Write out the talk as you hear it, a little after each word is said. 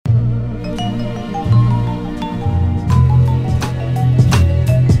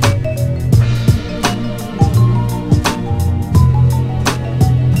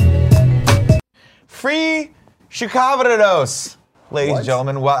Chicago, ladies What? and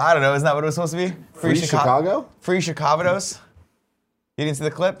gentlemen. Well, I don't know. Isn't that what it was supposed to be? Free Chicago? Free Chicago. You didn't see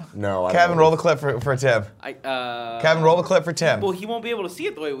the clip? No, I Kevin, don't. roll the clip for Tim. Kevin, roll the clip for Tim. Well, he won't be able to see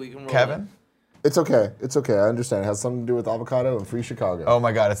it the way we can roll Kevin? It's okay. It's okay. I understand. It has something to do with avocado and free Chicago. Oh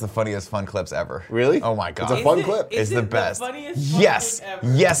my God, it's the funniest fun clips ever. Really? Oh my God. It's a fun clip. It's the best. The funniest fun Yes, clip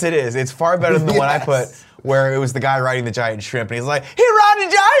ever? yes it is. It's far better than the one I put where it was the guy riding the giant shrimp and he's like, he riding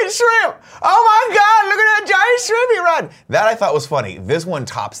a giant shrimp! Oh my God, look at that giant shrimp he riding! That I thought was funny. This one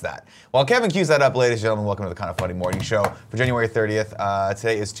tops that. While Kevin cues that up, ladies and gentlemen, welcome to the Kind of Funny Morning Show for January 30th.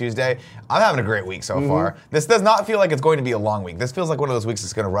 Today is Tuesday. I'm having a great week so far. This does not feel like it's going to be a long week. This feels like one of those weeks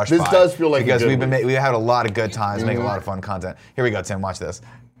that's going to rush by. This does feel like because a good week. we had a lot of good times, making a lot of fun content. Here we go, Tim. Watch this.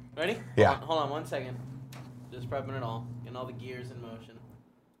 Ready? Yeah. Hold on 1 second. Just prepping it all. Getting all the gears in motion.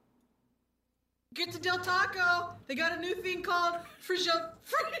 Get to Del Taco. They got a new thing called free shavacadoo.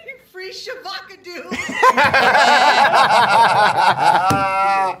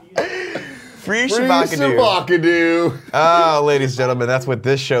 Free Free Shabakadoo. Shabakadoo. Ladies and gentlemen, that's what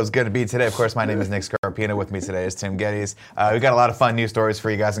this show's going to be today. Of course, my name is Nick Scarpino. With me today is Tim Geddes. We've got a lot of fun news stories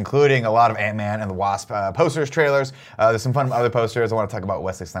for you guys, including a lot of Ant-Man and the Wasp posters, trailers. There's some fun other posters. I want to talk about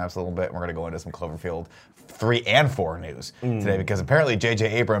Wesley Snipes a little bit. We're going to go into some Cloverfield 3 and 4 news today because apparently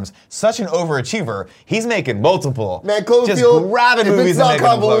J.J. Abrams, such an overachiever, he's making multiple. Man, Cloverfield, just grabbing if movies it's not and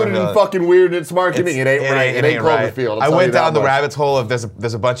making them convoluted and fucking weird in its marketing, it ain't right. It ain't right. Cloverfield. I went down the rabbit hole of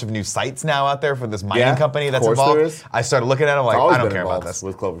there's a bunch of new sites now out there for this mining company that's of course involved. there is. I started looking at it, I'm like, always I don't been care about involved this.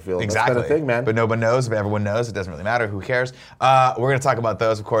 with Cloverfield. Exactly. That's been a thing, man. But nobody knows, but everyone knows. It doesn't really matter. Who cares? We're going to talk about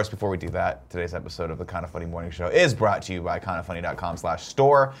those, of course. Before we do that, today's episode of the Kind of Funny Morning Show is brought to you by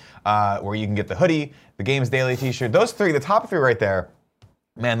kindoffunny.com/store, where you can get the hoodie, the Games Daily t-shirt. Those three, the top three right there,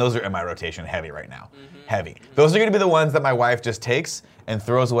 man, those are in my rotation heavy right now. Heavy. Those are going to be the ones that my wife just takes and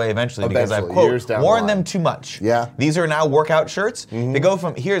throws away eventually because I've, quote, worn them too much. Yeah. These are now workout shirts. They go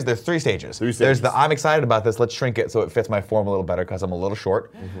from, there's 3 stages. There's the, I'm excited about this, let's shrink it so it fits my form a little better because I'm a little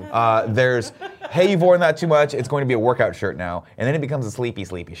short. There's, hey, you've worn that too much, it's going to be a workout shirt now. And then it becomes a sleepy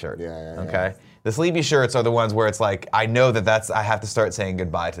shirt. Okay? The sleepy shirts are the ones where it's like, I know I have to start saying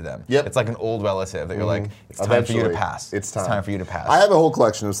goodbye to them. Yep. It's like an old relative that you're like, it's time for you to pass. It's time. It's time for you to pass. I have a whole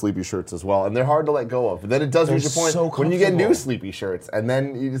collection of sleepy shirts as well, and they're hard to let go of. But then it does reach a point so when you get new comfortable. sleepy shirts, and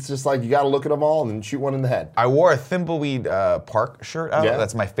then it's just like you got to look at them all and then shoot one in the head. I wore a Thimbleweed Park shirt out. Yeah.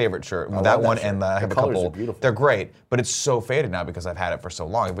 That's my favorite shirt. love That that one shirt. and I The have a colors couple. are beautiful. They're great, but it's so faded now because I've had it for so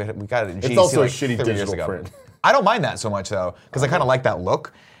long. We got it in GDC It's also like a shitty 30 years digital ago. print. I don't mind that so much though, because I kind of like that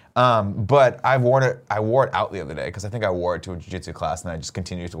look. But I wore it out the other day because I think I wore it to a jiu-jitsu class and I just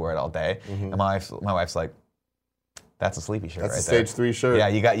continued to wear it all day. And my wife's like, that's a sleepy shirt. That's right a stage 3 shirt. Yeah,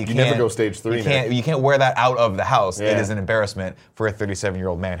 you can't never go stage 3. You can't wear that out of the house. Yeah. It is an embarrassment for a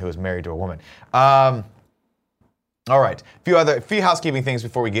 37-year-old man who is married to a woman. All right, a few housekeeping things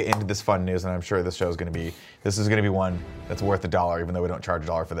before we get into this fun news, and I'm sure this is going to be one that's worth $1, even though we don't charge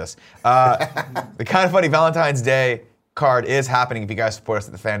 $1 for this. The Kind of Funny Valentine's Day card is happening. If you guys support us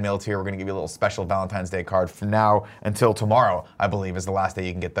at the fan mail tier, we're going to give you a little special Valentine's Day card from now until tomorrow, I believe, is the last day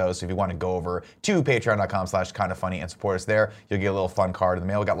you can get those. So if you want to go over to patreon.com/kindoffunny and support us there, you'll get a little fun card in the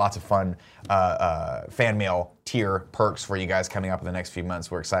mail. We've got lots of fun fan mail tier perks for you guys coming up in the next few months.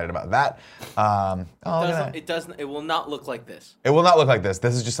 We're excited about that. It will not look like this. It will not look like this.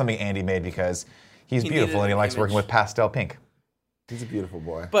 This is just something Andy made because he's beautiful and he likes image. working with pastel pink. He's a beautiful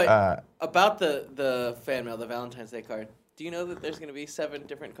boy. But about the fan mail, the Valentine's Day card, do you know that there's going to be 7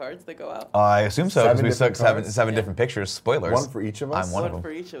 different cards that go out? I assume so, because 7 we different took cards? seven different pictures. Spoilers. One for each of us? I'm one of One them.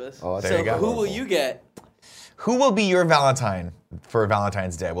 for each of us. Oh, there you go. Who will you get? Who will be your Valentine for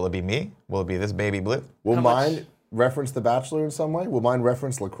Valentine's Day? Will it be me? Will it be this baby blue? Will How mine much? reference The Bachelor in some way? Will mine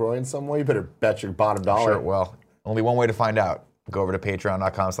reference LaCroix in some way? You better bet your bottom dollar. Sure, well, only one way to find out. Go over to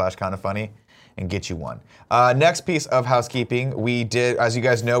patreon.com/kindoffunny and get you one. Next piece of housekeeping, we did, as you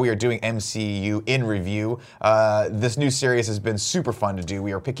guys know, we are doing MCU in review. This new series has been super fun to do.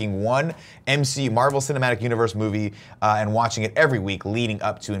 We are picking one MCU, Marvel Cinematic Universe movie, and watching it every week leading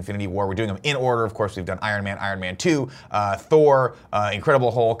up to Infinity War. We're doing them in order. Of course, we've done Iron Man, Iron Man 2, Thor,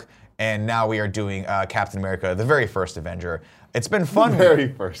 Incredible Hulk, and now we are doing Captain America, the very first Avenger. It's been fun. Very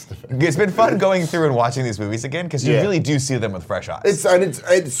first. It's been fun going through and watching these movies again because you really do see them with fresh eyes. It's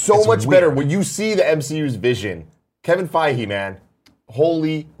so much weird. better when you see the MCU's vision. Kevin Feige, man.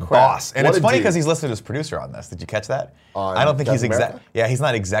 Holy crap. Boss. And What it's a funny dude. because he's listed as producer on this. Did you catch that? On I don't think he's Captain exec. America? Yeah, he's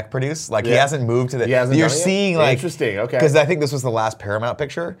not exec produce. Like he Yeah. hasn't moved to the. He hasn't You're done it yet? seeing like Interesting, okay. Because I think this was the last Paramount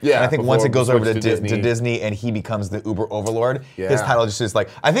picture. Yeah, And I think once before it goes we over to, switched to to Disney and he becomes the Uber overlord, his Yeah. title just is like.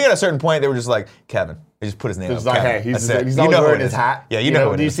 I think at a certain point they were just like Kevin. They just put his name. It's up. like, Kevin. hey, he's, That's it. he's You always know who wearing it his is. hat. Yeah, you know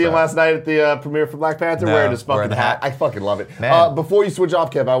who it Did you is, see him bro. last night at the premiere for Black Panther No, wearing his wearing fucking the hat? hat. I fucking love it. Man. Before you switch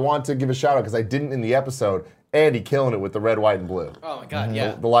off, Kev, I want to give a shout out because I didn't in the episode. Andy killing it with the red, white, and blue. Oh my God,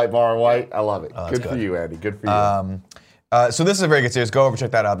 yeah. The light bar and white. I love it. that's Good for good. you, Andy. Good for you. So this is a very good series. Go over,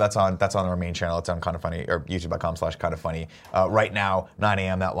 check that out. That's on our main channel. It's on Kinda Funny, or youtube.com/kindafunny. Right now, 9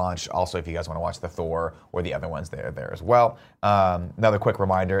 a.m. that launch. Also, if you guys want to watch the Thor or the other ones, they're there as well. Another quick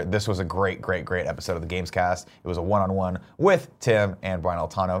reminder, this was a great episode of the Gamescast. It was a one-on-one with Tim and Brian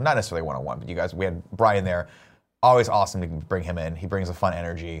Altano. Not necessarily one-on-one, but you guys, we had Brian there. Always awesome to bring him in. He brings a fun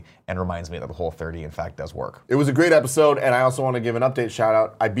energy and reminds me that the whole 30, in fact, does work. It was a great episode, and I also want to give an update shout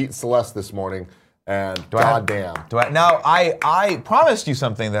out. I beat Celeste this morning, and goddamn. Now, I promised you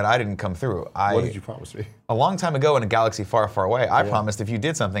something that I didn't come through. What did you promise me? A long time ago in a galaxy far, far away, I promised if you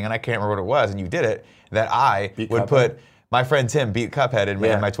did something, and I can't remember what it was, and you did it, that I Beat would Cuphead? put my friend Tim beat Cuphead in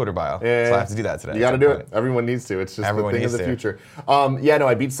my Twitter bio. Yeah, So I have to do that today. You got to do it. Everyone needs to. It's just Everyone the thing of needs the to. future.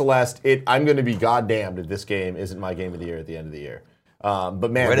 I beat Celeste. I'm going to be goddamned if this game isn't my game of the year at the end of the year. But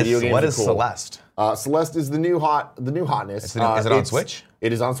man, video games What are is cool. Celeste? Celeste is the new hotness. Is it on Switch?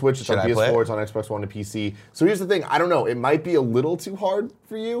 It is on Switch. It's Should on I play PS4. it? It's on Xbox One and PC. So here's the thing. I don't know. It might be a little too hard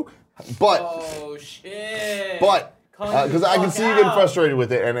for you, but Oh shit. because I can see you getting frustrated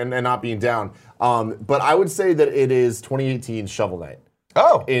with it and not being down. But I would say that it is 2018 Shovel Knight.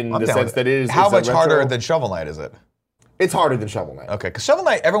 Oh, In I'm the down sense with that it is. How it's a much harder retro- than Shovel Knight is it? It's harder than Shovel Knight. Okay, because Shovel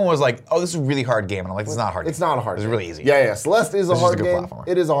Knight, everyone was like, "Oh, this is a really hard game," and I'm like, "It's not a hard. It's game. not a hard It's game. really easy." Yeah. Celeste is a It's just hard a good game. platformer.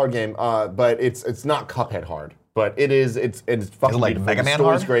 It is a hard game, but it's not Cuphead hard. But it is. It's fucking like beautiful. Mega The Man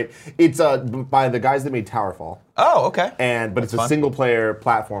story's hard? great. It's by the guys that made Towerfall, Oh, okay. but it's a fun. single player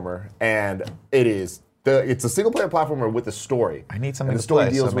platformer, and it's a single player platformer with a story. I need something and the to story play,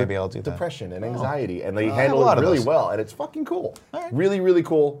 so deals maybe with I'll do that. depression and anxiety, and they have a handle lot it of really those. well, and it's fucking cool. All right. Really, really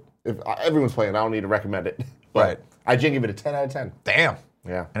cool. If everyone's playing, I don't need to recommend it. But Right. I did give it a 10 out of 10. Damn.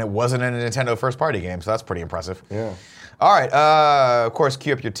 Yeah. And it wasn't a Nintendo first-party game, so that's pretty impressive. Yeah. All right. Of course,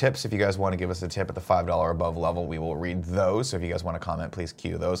 queue up your tips. If you guys want to give us a tip at the $5 above level, we will read those. So if you guys want to comment, please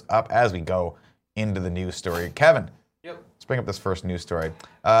queue those up as we go into the news story. Kevin, Yep. let's bring up this first news story.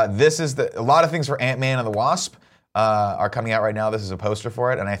 This is a lot of things for Ant-Man and the Wasp are coming out right now. This is a poster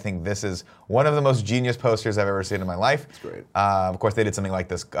for it, and I think this is one of the most genius posters I've ever seen in my life. It's great. Of course, they did something like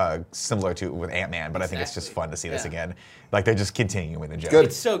this similar to with Ant-Man, but I think it's just fun to see this again. Like they're just continuing the joke. Good.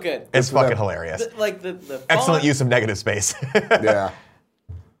 It's so good. It's for fucking them. hilarious. The Excellent font- use of negative space. Yeah.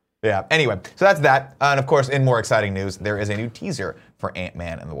 Yeah. Anyway, so that's that. And of course, in more exciting news, there is a new teaser for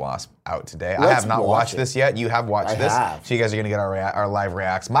Ant-Man and the Wasp out today. I Let's have not watch watched it. this yet. You have watched I this. have. So you guys are going to get our live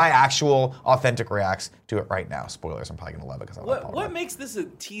reacts, my actual authentic reacts to it right now. Spoilers, I'm probably going to love it because I love What makes this a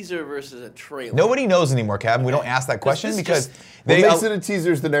teaser versus a trailer? Nobody knows anymore, Kevin. We don't ask that question this because just- What they makes it a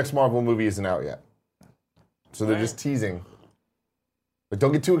teaser is the next Marvel movie isn't out yet. So they're Right. just teasing. But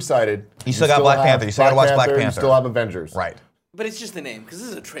don't get too excited. You still got Black have Panther. You still gotta watch Black You Panther. still have Avengers. right. But it's just the name, because this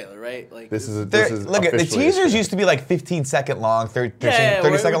is a trailer, right? Like This is Look, the officially teasers a- used to be like 15-second long, 30 where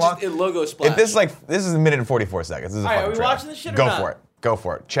second we're long. just in logo splash. If this is a minute and 44 seconds. This is a All right, fucking are we trailer. watching this shit or Go not? for it. Go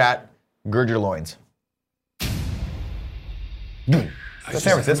for it. Chat, gird your loins. San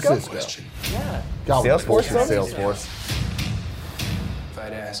Francisco? Yeah. God, Salesforce bullshit stuff? Salesforce. If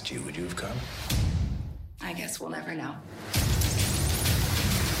I'd asked you, would you have come? I guess we'll never know.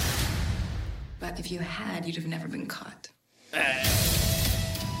 But if you had, you'd have never been caught.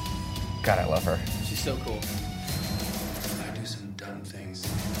 God, I love her. She's so cool. I do some dumb things.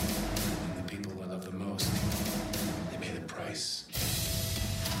 And the people I love the most, they pay the price.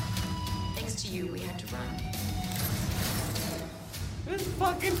 Thanks to you, we had to run.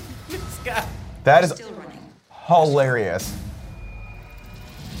 This guy. That is Still running. hilarious.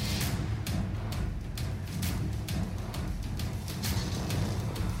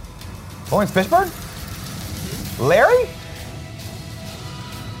 Lawrence Fishburne? Larry?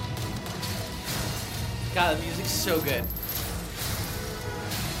 God, the music's so good.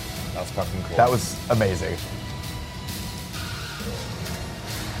 That's fucking cool. That was amazing.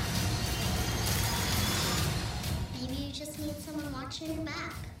 Maybe you just need someone watching your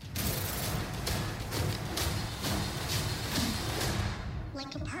back.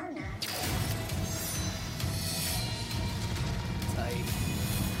 Like a partner. Tight.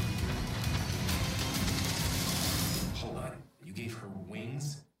 Hold on. You gave her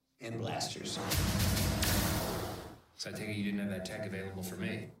wings and blasters. So I take it you didn't have that tech available for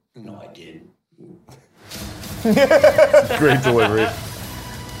me. No, I did. Great delivery.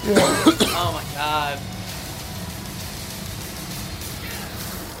 Oh my god.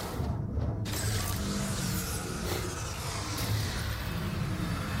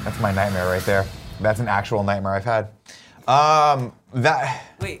 That's my nightmare right there. That's an actual nightmare I've had.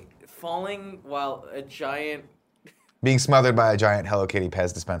 Wait, falling while a giant. Being smothered by a giant Hello Kitty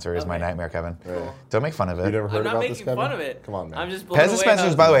Pez dispenser is my Okay. nightmare, Kevin. Cool. Don't make fun of it. You never I'm heard not about making this, Kevin? fun of it. Come on, man. I'm just blown Pez away dispensers,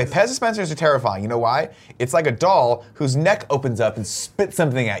 how- by the way, Pez dispensers are terrifying. You know why? It's like a doll whose neck opens up and spits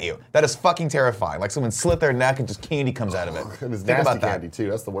something at you. That is fucking terrifying. Like someone slit their neck and just candy comes out of it. It was Think nasty about that. candy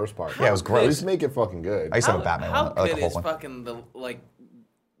too. That's the worst part. Yeah, it was At gross. least make it fucking good. I used to have a Batman How one, like good a whole is one. fucking the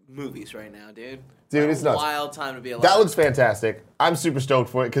movies right now, dude? Dude, What a it's nuts. Wild time to be alive. That looks fantastic. I'm super stoked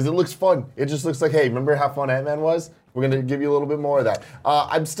for it because it looks fun. It just looks like, hey, remember how fun Ant-Man was? We're going to give you a little bit more of that.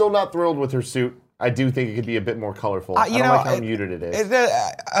 I'm still not thrilled with her suit. I do think it could be a bit more colorful. I don't like how muted it is.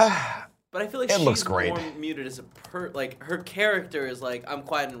 But I feel like It she's looks great. more muted as like her character is like I'm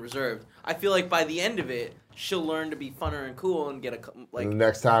quiet and reserved. I feel like by the end of it, she'll learn to be funner and cool and get The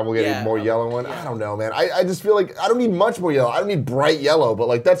next time we'll get Yeah, a more yellow one. yeah. I don't know, man. I just feel like I don't need much more yellow. I don't need bright yellow, but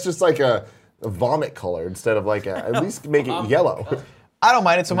like that's just like a vomit color instead of like at least make it yellow. I don't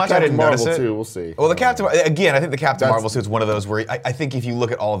mind it so much. I Captain didn't notice Marvel it. too. We'll see. Well, the Captain, again, I think the Captain That's- Marvel suit's one of those where I think if you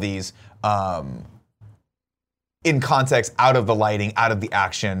look at all these in context, out of the lighting, out of the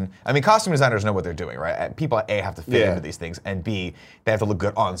action, I mean, costume designers know what they're doing, right? People, A, have to fit Yeah. into these things, and B, they have to look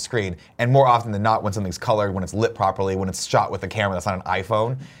good on screen. And more often than not, when something's colored, when it's lit properly, when it's shot with a camera that's not an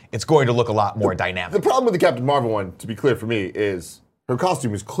iPhone, it's going to look a lot more dynamic. The problem with the Captain Marvel one, to be clear for me, is her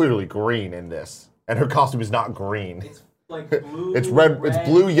costume is clearly green in this, and her costume is not green. It's like blue. It's red. It's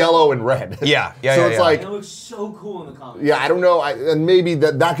blue, yellow, and red. Yeah. So it's like, And it looks so cool in the comics. yeah, I don't know, and maybe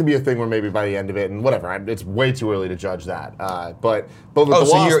that could be a thing where maybe by the end of it, and whatever. It's way too early to judge that. But with Oh, the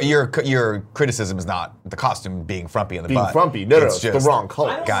so Wasp, your criticism is not the costume being frumpy in the being butt. frumpy, no, It's it's the just- wrong color.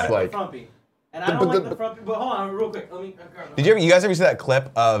 I don't Got like it. the frumpy. And I don't like the frumpy, but hold on, real quick. Let me. You guys ever see that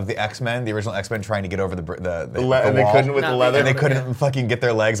clip of the X-Men, the original X-Men, trying to get over the And they wall? couldn't with the Not leather. And they couldn't fucking get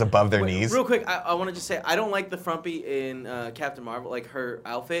their legs above their knees. Real quick, I want to just say I don't like the frumpy in Captain Marvel, like her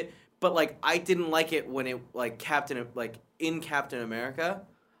outfit. But like I didn't like it when it in Captain America.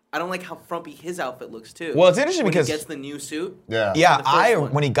 I don't like how frumpy his outfit looks too. Well, it's interesting when because- he gets the new suit. Yeah. Yeah, the first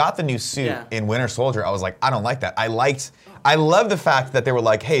one. when he got the new suit Yeah. in Winter Soldier, I was like, I don't like that. I love the fact that they were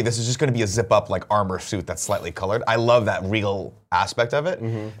like, hey, this is just going to be a zip-up like armor suit that's slightly colored. I love that real aspect of it.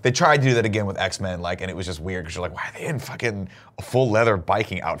 Mm-hmm. They tried to do that again with X-Men, and it was just weird because you're like, why are they in fucking a full leather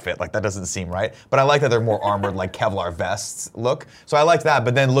biking outfit? Like that doesn't seem right. But I like that they're more armored, like Kevlar vests look. So I like that.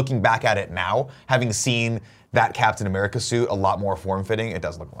 But then looking back at it now, having seen that Captain America suit a lot more form-fitting, it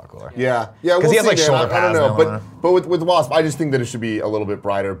does look a lot cooler. Yeah, he we'll has, see, like, man. shoulder I don't pads know, now. but with Wasp, I just think that it should be a little bit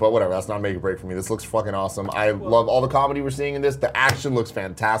brighter. But whatever, that's not make or break for me. This looks fucking awesome. I love all the comedy we're seeing in this. The action looks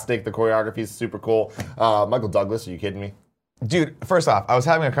fantastic. The choreography is super cool. Michael Douglas, are you kidding me? Dude, first off, I was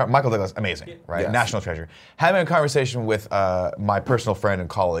having Michael Douglas, amazing, right? Yes. National treasure. Having a conversation with my personal friend and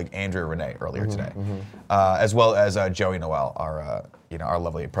colleague Andrea Renee earlier today, as well as Joey Noel, our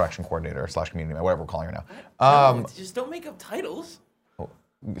lovely production coordinator / community man, whatever we're calling her now. No, just don't make up titles.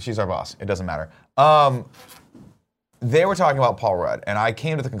 She's our boss. It doesn't matter. They were talking about Paul Rudd, and I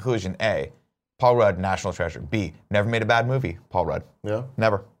came to the conclusion: A, Paul Rudd, national treasure. B, never made a bad movie. Paul Rudd, Yeah.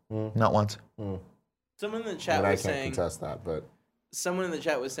 never, not once. Someone in the I chat mean, I was can't saying. contest that, but Someone in the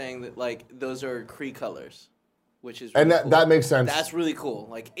chat was saying that like those are Kree colors, which is and really that, cool. that makes sense. That's really cool.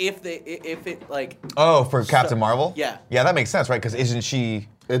 Like if it like Oh, for Captain Marvel? yeah. Yeah, that makes sense, right? Because isn't she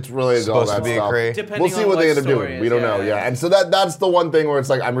It's related to all supposed that to be a stuff. Kree? Depending We'll see on what they end up story doing. is, We don't know. Yeah, and so that's the one thing where it's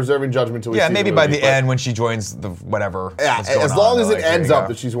like I'm reserving judgment till we Yeah, see maybe the by movie, the but- end when she joins the whatever. Yeah, that's going as long on, as they're it like, ends there you up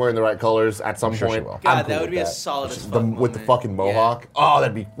go. that she's wearing the right colors at some sure she point. will. God, I'm cool that would with be a solid as fuck with the moment. fucking mohawk. Oh,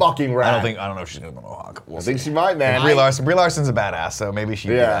 that'd be fucking rad. I don't know if she's doing the Mohawk. We'll I think see. she might, man. Brie Larson's a badass, so maybe she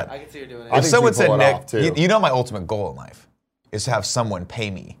do Yeah. that. I can see her doing I it. If think someone she'd pull said, it Nick, off, too. you know my ultimate goal in life is to have someone pay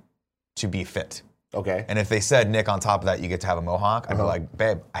me to be fit. Okay. And if they said, Nick, on top of that, you get to have a Mohawk, I'd be like,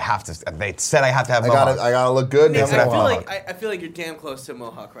 babe, I have to. They said I have to have a I Mohawk. gotta look good. And Nick, have I a feel mohawk. like I feel like you're damn close to a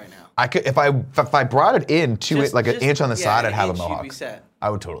mohawk right now. I could if I brought it in to Just- it like an just- inch on the yeah, side, an I'd have a inch, you'd Mohawk. be set. I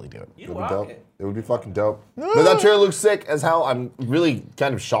would totally do it. You It would be rock dope. it. It would be fucking dope. But that trailer looks sick as hell. I'm really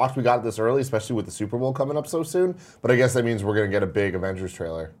kind of shocked we got it this early, especially with the Super Bowl coming up so soon. But I guess that means we're gonna get a big Avengers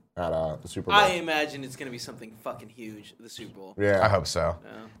trailer at the Super Bowl. I imagine it's gonna be something fucking huge. The Super Bowl. yeah. I hope so.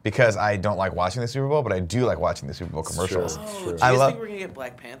 Because I don't like watching the Super Bowl, but I do like watching the Super Bowl commercials. true. Oh, True. do you I guys love- think we're gonna get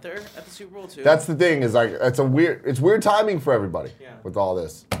Black Panther at the Super Bowl too? That's the thing is like it's weird timing for everybody Yeah. with all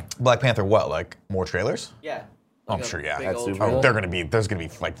this. Black Panther, what? Like more trailers? yeah. I'm sure, yeah. big old super trailer. Oh, there's gonna be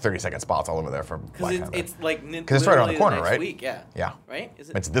like 30-second spots all over there for Black Panther. It's like because it's right around the corner, next right? Week, yeah. Yeah. Right? Is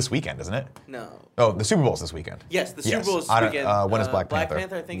it? It's this weekend, isn't it? No. Oh, the Super Bowl's this weekend. Yes, the Super Bowl is this I don't- weekend. when is Black Black Panther?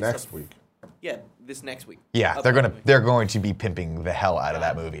 Panther, I think Next week. Yeah, this next week. Yeah, Upcoming week. they're going to be pimping the hell out of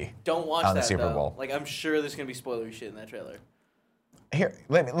that movie. Don't watch on that the Super though. Bowl. Like I'm sure there's gonna be spoilery shit in that trailer. Here's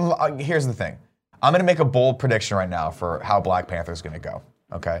the thing. I'm gonna make a bold prediction right now for how Black Panther's gonna go.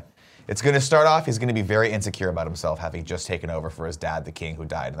 Okay, it's gonna start off. He's gonna be very insecure about himself, having just taken over for his dad, the king, who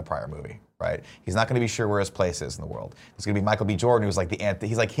died in the prior movie. Right? He's not gonna be sure where his place is in the world. It's gonna be Michael B. Jordan, who's like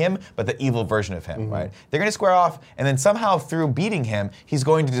he's like him, but the evil version of him. Right? They're gonna square off, and then somehow through beating him, he's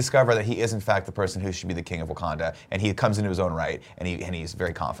going to discover that he is in fact the person who should be the king of Wakanda, and he comes into his own right, and he's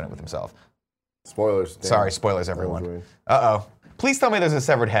very confident with himself. Spoilers. Damn. Sorry, spoilers, everyone. Spoilers. Uh-oh. Please tell me there's a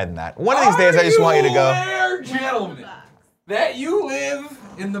severed head in that. One of these days, I just want you to go. Aware, gentlemen, that you live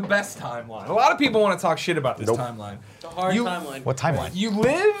in the best timeline. A lot of people want to talk shit about this timeline. It's a hard timeline. What timeline? You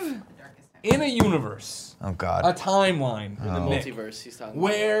live in a universe, Oh, God. a timeline, In the Nick, multiverse, he's talking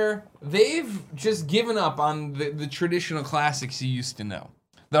where they've just given up on the traditional classics you used to know.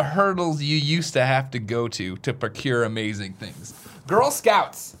 The hurdles you used to have to go to procure amazing things. Girl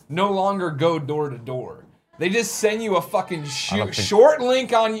Scouts no longer go door to door. They just send you a fucking short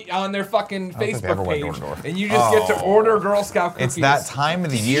link on their fucking think they ever Facebook went door page, to door. and you just get to order Girl Scout cookies. It's that time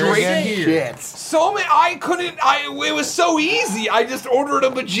of the year Straight again? here. So many, it was so easy. I just ordered a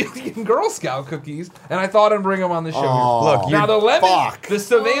bajillion Girl Scout cookies, and I thought I'd bring them on the show. Look, Now the lemon, fuck. the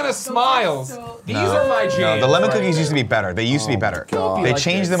Savannah Smiles, these are my jam. No, the lemon right cookies there. used to be better. They used to be better. God. They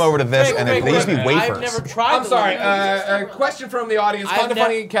changed them over to this, and they used to be wafers. I've never tried. I'm the sorry. lemon cookies. A question from the audience. I've Kinda nev-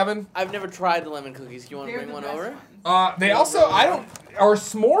 funny, Kevin. I've never tried the lemon cookies. You want to bring one over? They also, are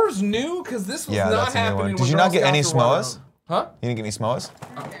s'mores new? Because this was Yeah, not that's a new one. happening. Did when you not Girl get any Scouts were around. s'mores? Huh? You didn't get any s'mores?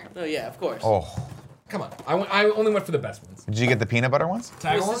 Oh yeah, of course. Oh. Come on. I only went for the best ones. Did you get the peanut butter ones?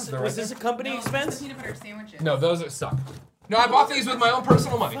 Tag Was ones? this, They're was right this a company expense? Peanut butter sandwiches. No, those are suck. No, I bought these with my own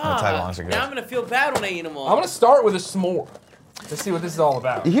personal money. The tag ones are good. Now I'm gonna feel bad when I eat them all. I'm gonna start with a s'more. Let's see what this is all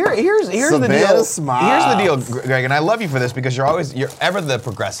about. Here's the Savannah deal. Smiles. Here's the deal, Greg, and I love you for this because you're ever the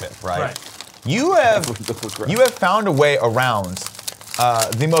progressive, right? Right. You have found a way around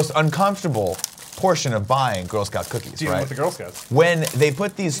the most uncomfortable portion of buying Girl Scout cookies, Dealing right? with the Girl Scouts. When they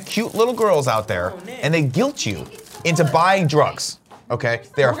put these cute little girls out there and they guilt you into buying drugs. Okay?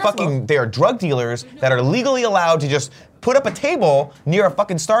 They are drug dealers that are legally allowed to just put up a table near a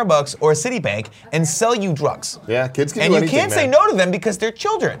fucking Starbucks or a Citibank and sell you drugs. Yeah, kids can And do you anything, can't say man. no to them because they're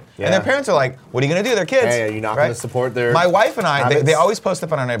children. And their Yeah. parents are like, what are you gonna do? They're kids. Hey, are you not gonna support their My wife and I, they habits? always post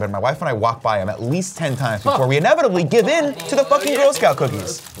up on our neighborhood. My wife and I walk by them at least 10 times before we inevitably give in to the fucking Girl Scout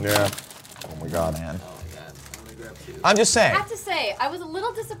cookies. Yeah. Oh my God, man. I'm just saying. I have to say, I was a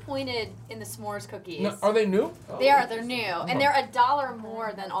little disappointed in the s'mores cookies. No, are they new? They're new, and they're $1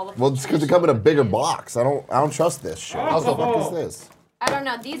 more than all of them. Well, it's because they come in a bigger box. I don't trust this shit. What the fuck is this? I don't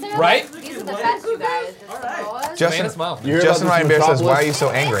know. These are Right? these are the best, you guys. The Samoas. Justin, Smile. You hear Justin about Ryan this Bear says, why are Metropolis? you so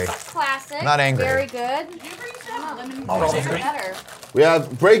angry? This is classic. Not angry. Very good. Better. We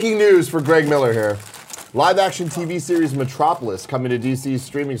have breaking news for Greg Miller here. Live-action TV series Metropolis coming to DC's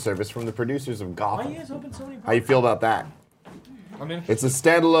streaming service from the producers of Gotham. How you feel about that? I mean, It's a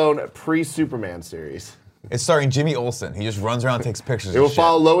standalone pre-Superman series. It's starring Jimmy Olsen. He just runs around and takes pictures It of will shit.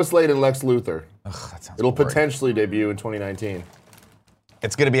 follow Lois Lane and Lex Luthor. Ugh, that sounds It'll boring. potentially debut in 2019.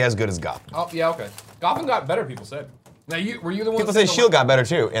 It's gonna be as good as Gotham. oh yeah, okay. Gotham got better. People said. Now were you the one? People saying say the Shield got better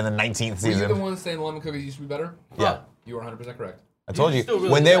too in the 19th Were you the season. one saying the lemon cookies used to be better? Yeah, You were 100% correct. I told you still really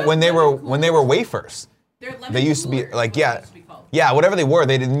when good. they were wafers. They used to be like yeah, whatever they were.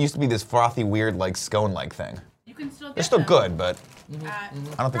 They didn't used to be this frothy, weird like scone-like thing. You can still get They're still them good, but at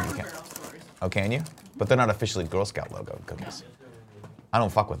I don't think you Cracker can. Barrel stores. Oh, can you? But they're not officially Girl Scout logo cookies. I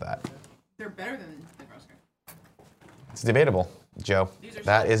don't fuck with that. They're better than the Girl Scout. It's debatable, Joe. These are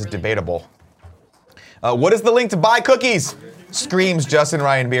That still is really debatable. What is the link to buy cookies? Screams Justin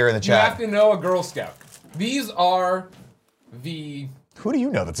Ryan Beer in the You have chat. to know a Girl Scout. These are the. Who do you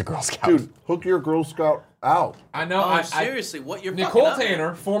know that's a Girl Scout? Dude, hook your Girl Scout out. I know. Oh, seriously, what you're Nicole fucking up, man.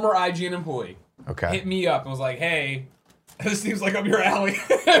 Tanner, former IGN employee, Okay. hit me up and was like, "Hey, this seems like up your alley.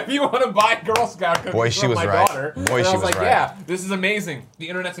 If you want to buy Girl Scout cookies Boy, she from was my right. daughter," Boy, and she I was was like, right. "Yeah, this is amazing. The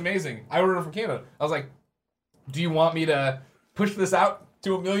internet's amazing. I ordered it from Canada." I was like, "Do you want me to push this out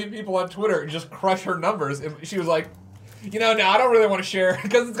to 1 million people on Twitter and just crush her numbers?" And she was like, "You know, no, I don't really want to share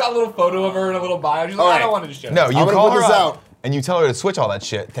because it's got a little photo of her and a little bio." She's like, All "I right. don't want to just share." No, it." you I'm gonna call put her this up out. and you tell her to switch all that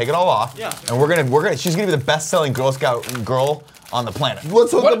shit, take it all off. Yeah. And she's gonna be the best-selling Girl Scout girl on the planet.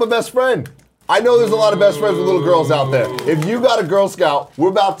 Let's hook up a best friend. I know there's a lot of best friends with little girls out there. If you got a Girl Scout, we're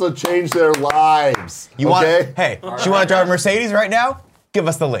about to change their lives. She want to drive a Mercedes right now? Give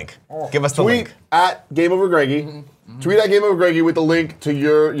us the link. Give us the Tweet link. at Game Over Greggy. Tweet at Game Over Greggy with the link to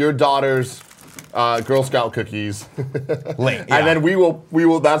your daughter's Girl Scout cookies. Link. And then we will.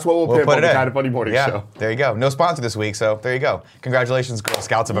 That's what we'll pimp put on it the in. Kind of Funny Morning Show. There you go. No sponsor this week, so there you go. Congratulations, Girl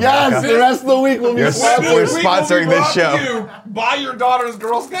Scouts of America. Yes, the rest of the week will be You're sponsoring this show. Buy your daughter's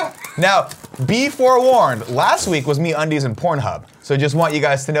Girl Scout. Now, be forewarned. Last week was Me Undies and Pornhub, so just want you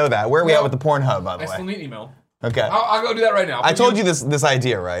guys to know that. Where are we at with the Pornhub, by the I still way? need email. Okay. I'll go do that right now. I told you this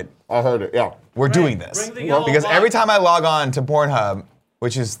idea, right? I heard it. Yeah. We're doing this bring the yellow because box. every time I log on to Pornhub,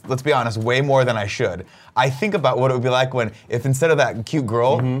 which is, let's be honest, way more than I should, I think about what it would be like if instead of that cute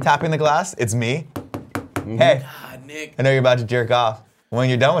girl tapping the glass, it's me. Hey, Nick. I know you're about to jerk off. When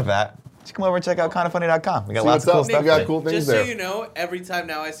you're done with that, just come over and check out kindoffunny.com. We got lots of cool stuff. We got there. cool things Just there. so you know, every time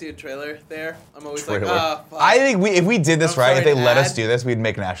now I see a trailer there, I'm always Trailer. like, ah, fuck. I think if we did this I'm right, sorry, if they an let us ad? do this, we'd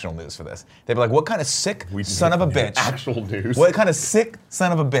make national news for this. They'd be like, what kind of sick We'd son of a make bitch? Actual news. What kind of sick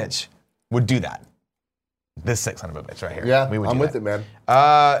son of a bitch would do that? This sick son of a bitch right here. Yeah, we would I'm do with that. it, man.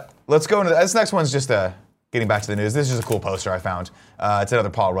 Let's go into this next one's just getting back to the news. This is just a cool poster I found. It's another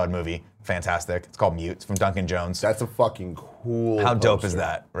Paul Rudd movie. Fantastic. It's called Mute. It's from Duncan Jones. That's a fucking cool. How dope is poster.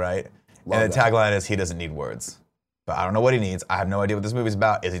 that, right? Love and the that. tagline is, he doesn't need words. But I don't know what he needs. I have no idea what this movie's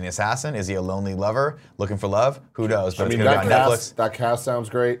about. Is he an assassin? Is he a lonely lover looking for love? Who knows? But I mean, it's going to be on cast, Netflix. that cast sounds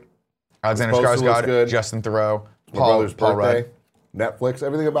great. Alexander poster looks Skarsgård, good. Justin Theroux, My Paul brother's Rudd. birthday. Netflix.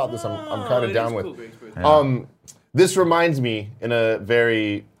 Everything about this, I'm kind of it down is with. cool, Greg's birthday. This reminds me, in a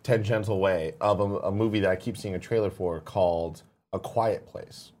very tangential way, of a movie that I keep seeing a trailer for called A Quiet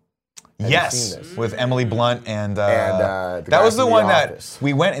Place. Have you Yes, seen this? with Emily Blunt and the that guy was the from The one that Office.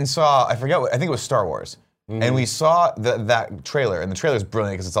 we went and saw. I forget. I think it was Star Wars, and we saw that trailer, and the trailer's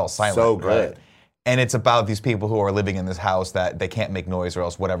brilliant because it's all silent. So good. Right? And it's about these people who are living in this house that they can't make noise, or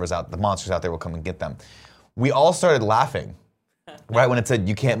else whatever's out, the monsters out there will come and get them. We all started laughing. Right when it said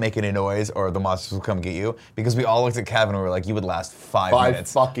you can't make any noise or the monsters will come get you, because we all looked at Kevin and we were like, you would last 5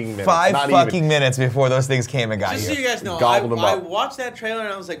 minutes. 5 fucking minutes. Five Not fucking even. minutes before those things came and got Just you. so you guys know, Gobbled 'em I up. watched that trailer and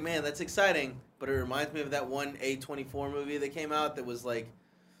I was like, man, that's exciting. But it reminds me of that one A24 movie that came out that was like,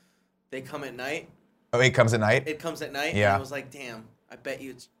 they come at night. Oh, it comes at night? It comes at night. Yeah. And I was like, damn, I bet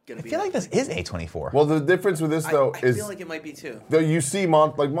you it's going to I be. feel like this is A24. Well, the difference with this though I is feel like it might be too. though you see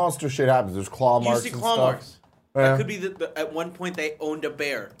monster shit happens. There's claw You marks see and claw stuff. marks. Yeah. That could be at one point they owned a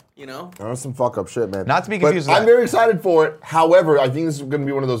bear, you know? That's some fuck up shit, man. Not to be confused But with I'm that. very excited for it. However, I think this is going to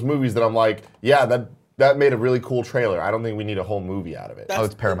be one of those movies that I'm like, yeah, that made a really cool trailer. I don't think we need a whole movie out of it. Oh,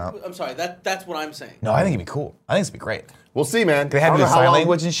 it's Paramount. I'm sorry, that's what I'm saying. No, I think it'd be cool. I think it'd be great. We'll see, man. They have I to don't do know how sign long-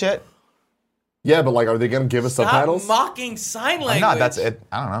 language and shit? Yeah, but like, are they going to give us subtitles? Stop mocking sign language. I'm not, that's it.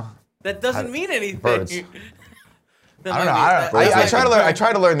 I don't know. That doesn't mean anything. Birds. That I don't know. might be- I that-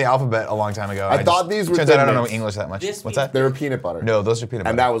 tried to learn the alphabet a long time ago. I thought these were Turns out I Thin don't know Mints. English that much. This What's means- that? They were peanut butter. No, those are peanut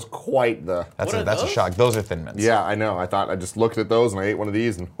butter. And that was quite the... What are That's a those? shock. Those are Thin Mints. Yeah, I know. I just looked at those and I ate one of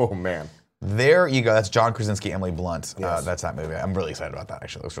these and oh man. There you go. That's John Krasinski, Emily Blunt. Yes. That's that movie. I'm really excited about that.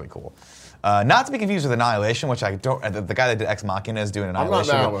 Actually, it looks really cool. Not to be confused with Annihilation, which I don't. The guy that did Ex Machina is doing not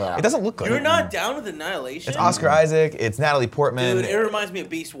Annihilation. down with that. It doesn't look good. You're not down with Annihilation? It's Oscar Isaac. It's Natalie Portman. Dude, it reminds me of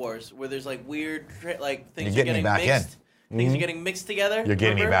Beast Wars, where there's like weird, things You're are getting me getting back mixed. in. Things are getting mixed together. You're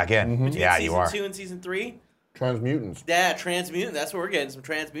getting me remember? back in. Between Yeah, season you are. 2 and season 3. Transmutants. Yeah, Transmutant. That's what we're getting. Some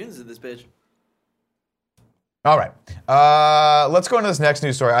Transmutants in this bitch. All right. Let's go into this next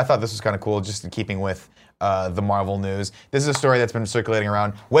news story. I thought this was kind of cool, just in keeping with the Marvel news. This is a story that's been circulating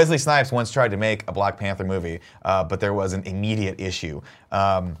around. Wesley Snipes once tried to make a Black Panther movie, but there was an immediate issue.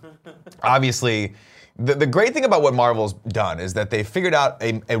 Obviously, the great thing about what Marvel's done is that they figured out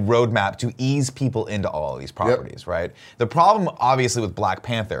a roadmap to ease people into all of these properties, right? The problem, obviously, with Black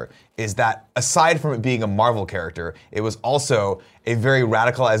Panther is that aside from it being a Marvel character, it was also a very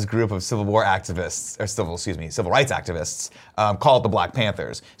radicalized group of civil rights activists called the Black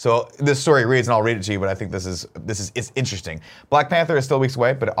Panthers. So this story reads, and I'll read it to you, but I think it's interesting. Black Panther is still weeks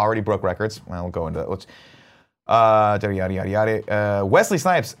away, but it already broke records. Well, we'll go into that. Wesley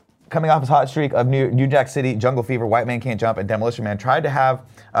Snipes, coming off his hot streak of New Jack City, Jungle Fever, White Man Can't Jump, and Demolition Man, tried to have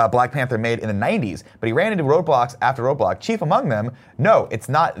Black Panther made in the 90s, but he ran into roadblocks after roadblock. Chief among them, no, it's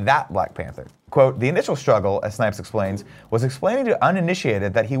not that Black Panther. Quote, the initial struggle, as Snipes explains, was explaining to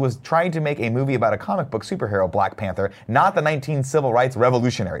uninitiated that he was trying to make a movie about a comic book superhero, Black Panther, not the 19 civil rights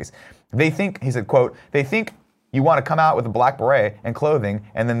revolutionaries. They think, he said, quote, they think you want to come out with a black beret and clothing,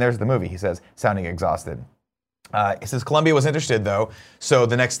 and then there's the movie, he says, sounding exhausted. It says Columbia was interested, though, so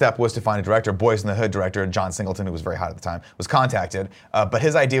the next step was to find a director. Boys in the Hood director John Singleton, who was very hot at the time, was contacted. But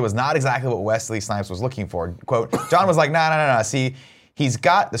his idea was not exactly what Wesley Snipes was looking for. Quote, John was like, nah. See, he's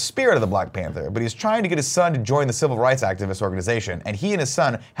got the spirit of the Black Panther, but he's trying to get his son to join the civil rights activist organization, and he and his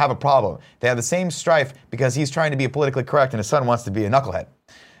son have a problem. They have the same strife because he's trying to be politically correct and his son wants to be a knucklehead.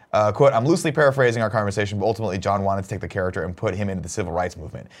 Quote, I'm loosely paraphrasing our conversation, but ultimately John wanted to take the character and put him into the civil rights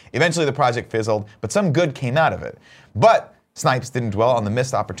movement. Eventually the project fizzled, but some good came out of it. But Snipes didn't dwell on the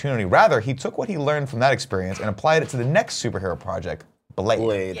missed opportunity. Rather, he took what he learned from that experience and applied it to the next superhero project,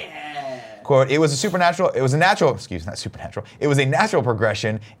 Blade. Yeah. Quote, it was a natural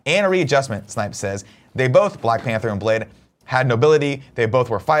progression and a readjustment, Snipes says. They both, Black Panther and Blade, had nobility. They both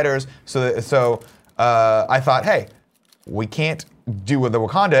were fighters. So I thought, hey, we can't do with the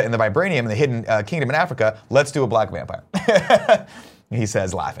Wakanda and the Vibranium and the hidden kingdom in Africa. Let's do a black vampire. He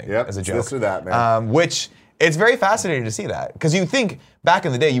says, laughing as a joke. This or that, man. Which it's very fascinating to see that, because you think back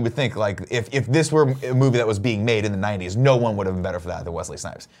in the day, you would think like if this were a movie that was being made in the '90s, no one would have been better for that than Wesley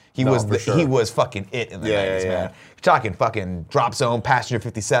Snipes. He was fucking it in the '90s, man. You're talking fucking Drop Zone, Passenger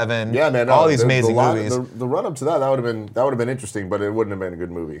 57, all these amazing movies. The run up to that would have been interesting, but it wouldn't have been a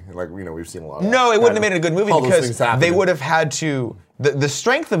good movie. Like we've seen a lot. No, it wouldn't have made a good movie because they would have had to. The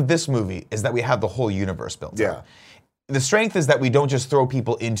strength of this movie is that we have the whole universe built. Yeah. The strength is that we don't just throw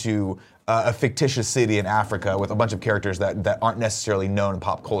people into a fictitious city in Africa with a bunch of characters that aren't necessarily known in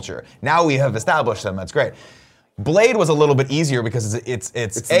pop culture. Now we have established them. That's great. Blade was a little bit easier because it's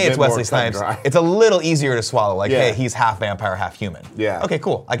Wesley Snipes. It's a little easier to swallow. Like, hey, he's half vampire, half human. Yeah. Okay,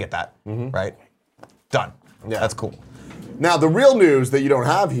 cool. I get that. Right? Done. Yeah. That's cool. Now, the real news that you don't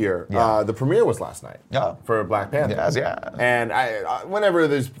have here, the premiere was last night for Black Panther. Yes, yeah. And whenever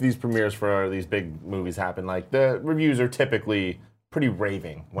these premieres for these big movies happen, like the reviews are typically pretty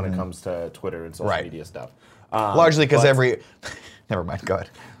raving when it comes to Twitter and social media stuff. Largely because never mind, go ahead.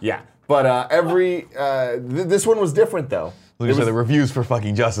 Yeah, but this one was different though. The reviews for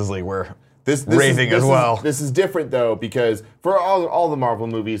fucking Justice League were raving as well. This is different though, because for all the Marvel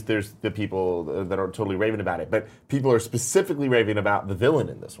movies, there's the people that are totally raving about it, but people are specifically raving about the villain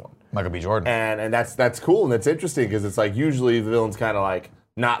in this one, Michael B. Jordan, and that's cool and that's interesting because it's like usually the villain's kind of like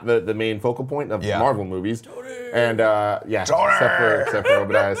not the main focal point of Marvel movies, and except for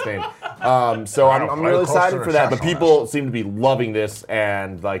Obadiah Stane. So I'm really excited for that, but people seem to be loving this,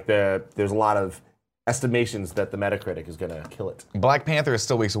 and like there's a lot of estimations that the Metacritic is going to kill it. Black Panther is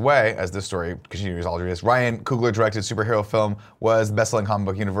still weeks away, as this story continues all this. Ryan Coogler directed superhero film, was the best-selling comic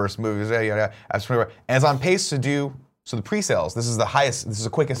book universe movies, and it's on pace to do. So the pre-sales, this is the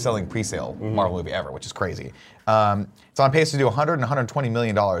quickest selling pre-sale Marvel movie ever, which is crazy. It's on pace to do $100 and $120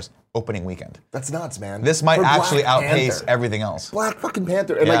 million opening weekend. That's nuts, man. This might actually outpace everything else. Black fucking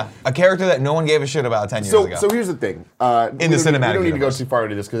Panther. And a character that no one gave a shit about 10 years ago. So here's the thing. In the cinematic We don't need to go universe. too far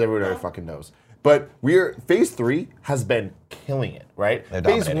into this because everyone already fucking knows. But Phase 3 has been killing it, right?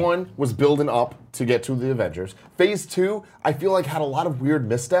 Phase 1 was building up to get to the Avengers. Phase 2, I feel like had a lot of weird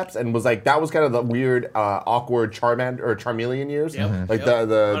missteps and was like, that was kind of the weird, awkward Charmeleon years. Yep. Like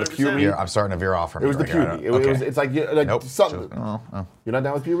the puberty. I'm starting to veer off from it. Was the puberty. It's like nope. something. You're not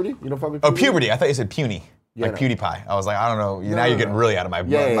down with puberty? You don't fuck with puberty? Oh, puberty. I thought you said puny. Like PewDiePie. I was like, I don't know. Now you're getting really out of my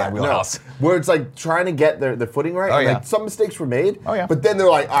wheelhouse. No. Where it's like trying to get their footing right. And like some mistakes were made. Oh, yeah. But then they're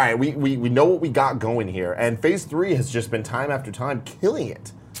like, all right, we know what we got going here. And Phase 3 has just been time after time killing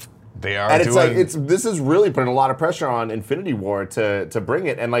it. They are. And this is really putting a lot of pressure on Infinity War to bring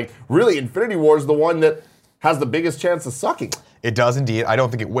it. And like really, Infinity War is the one that has the biggest chance of sucking. It does indeed. I don't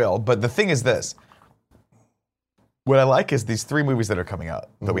think it will. But the thing is this. What I like is these 3 movies that are coming out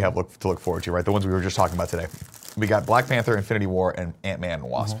that we have to look forward to, right? The ones we were just talking about today. We got Black Panther, Infinity War, and Ant-Man and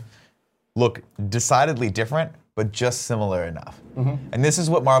Wasp. Look decidedly different, but just similar enough. And this is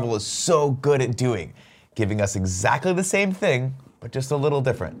what Marvel is so good at doing, giving us exactly the same thing, but just a little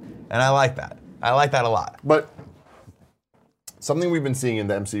different. And I like that. I like that a lot. But something we've been seeing in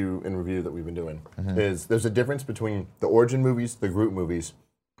the MCU in review that we've been doing is there's a difference between the origin movies, the Groot movies,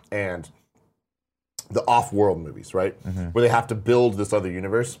 and the off-world movies, right? Where they have to build this other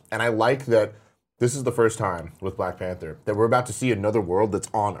universe. And I like that this is the first time with Black Panther that we're about to see another world that's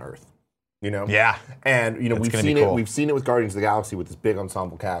on Earth. You know? Yeah. And we've seen it. We've seen it with Guardians of the Galaxy with this big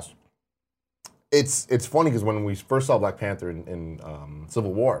ensemble cast. It's funny because when we first saw Black Panther in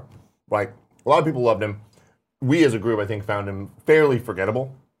Civil War, like a lot of people loved him. We as a group, I think, found him fairly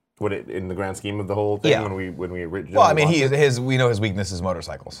forgettable. In the grand scheme of the whole thing, when we originally. Well, I mean, we know his weakness is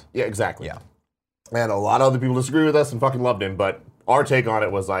motorcycles. Yeah, exactly. Yeah. And a lot of other people disagree with us and fucking loved him, but our take on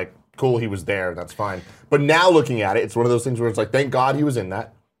it was like, cool, he was there, that's fine. But now looking at it, it's one of those things where it's like, thank God he was in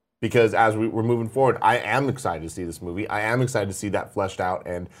that. because as we're moving forward, I am excited to see this movie. I am excited to see that fleshed out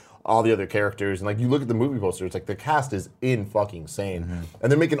and all the other characters. And like you look at the movie poster, it's like the cast is in fucking insane.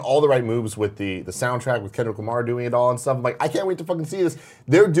 And they're making all the right moves with the soundtrack, with Kendrick Lamar doing it all and stuff. I'm like, I can't wait to fucking see this.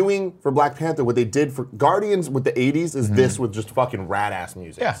 They're doing for Black Panther what they did for Guardians with the 80s is this with just fucking rad ass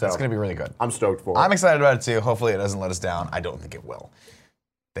music. Yeah, so it's gonna be really good. I'm stoked for it. I'm excited about it too. Hopefully it doesn't let us down. I don't think it will.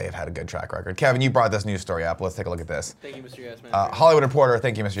 They've had a good track record. Kevin, you brought this news story up. Let's take a look at this. Thank you, Mr. Yasman. Hollywood Reporter,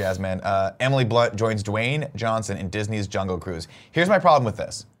 thank you, Mr. Yasman. Emily Blunt joins Dwayne Johnson in Disney's Jungle Cruise. Here's my problem with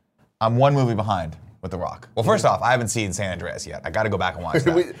this. I'm one movie behind with The Rock. Well, first off, I haven't seen San Andreas yet. I got to go back and watch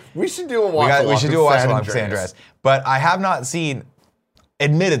that. we should do a watch. We should do a watch along for San Andreas. But I have not seen,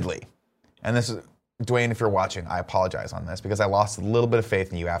 admittedly, and this is Dwayne, if you're watching, I apologize on this because I lost a little bit of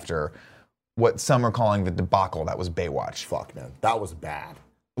faith in you after what some are calling the debacle that was Baywatch. Fuck, man, that was bad.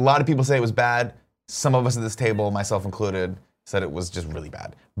 A lot of people say it was bad. Some of us at this table, myself included, said it was just really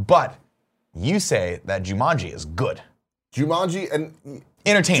bad. But you say that Jumanji is good. Jumanji and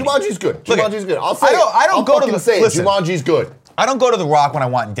entertaining. Jumanji's good. Look, Jumanji's good. I'll say I don't go to the say listen, Jumanji's good. I don't go to The Rock when I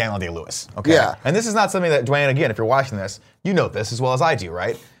want Daniel Day-Lewis. Okay. Yeah. And this is not something that Dwayne, again, if you're watching this, you know this as well as I do,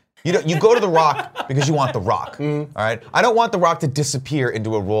 right? You go to The Rock because you want The Rock. All right. I don't want The Rock to disappear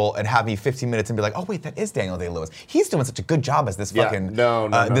into a role and have me 15 minutes and be like, oh wait, that is Daniel Day-Lewis. He's doing such a good job as this fucking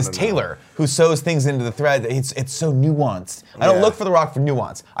this tailor who sews things into the thread. It's so nuanced. I don't look for The Rock for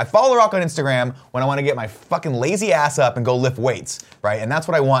nuance. I follow The Rock on Instagram when I want to get my fucking lazy ass up and go lift weights, right? And that's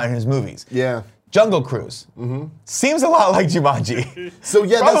what I want in his movies. Yeah. Jungle Cruise seems a lot like Jumanji. So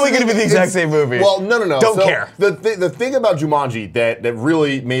yeah, probably going to be the exact same movie. Well, no. Don't care. The thing about Jumanji that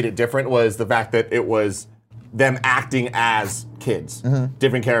really made it different was the fact that it was them acting as kids,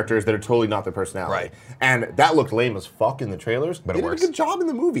 different characters that are totally not their personality. Right. And that looked lame as fuck in the trailers, but they it works. did a good job in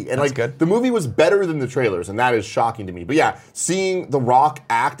the movie. And That's good. The movie was better than the trailers, and that is shocking to me. But yeah, seeing The Rock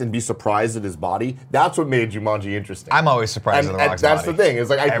act and be surprised at his body, that's what made Jumanji interesting. I'm always surprised at The Rock's body. That's the thing. It's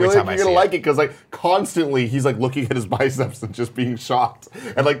like I Every feel like time you're gonna like it because like constantly he's like looking at his biceps and just being shocked,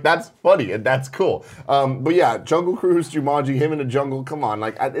 and like that's funny and that's cool. But yeah, Jungle Cruise, Jumanji, him in the jungle. Come on,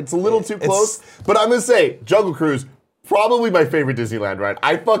 like it's a little too close. But I'm gonna say Jungle Cruise. Probably my favorite Disneyland ride.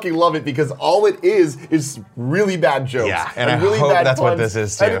 I fucking love it because all it is really bad jokes. Yeah, and I really hope bad that's puns. what this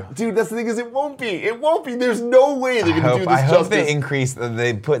is too. And, dude, that's the thing is it won't be. It won't be. There's no way they're gonna do this I hope justice. they increase.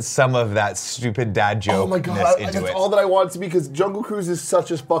 They put some of that stupid dad joke. Oh my god, into that's it. all that I want it to be because Jungle Cruise is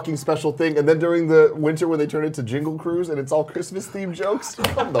such a fucking special thing. And then during the winter when they turn it to Jingle Cruise and it's all Christmas themed jokes,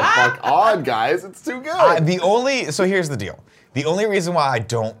 come the fuck on, guys. It's too good. So here's the deal. The only reason why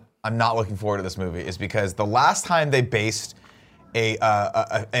I'm not looking forward to this movie is because the last time they based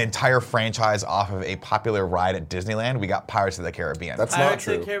an entire franchise off of a popular ride at Disneyland, we got Pirates of the Caribbean. That's not Pirates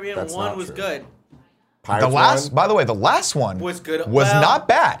true. of the Caribbean That's 1 not was true. good. By the way, the last one Was good. Was Well, not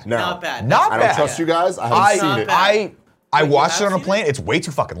bad. No. Not bad. Not I bad. don't trust you guys. I haven't seen it. bad. I Wait, you watched it have on a seen plane. it? It's way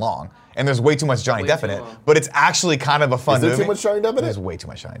too fucking long, and there's way too much Johnny Way Depp too in it. long. But it's actually kind of a fun Is there movie. too much Johnny Depp in it? There's way too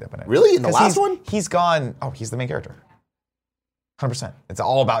much Johnny Depp in it. Really? In the 'Cause last one? He's gone. Oh, he's the main character. 100%. It's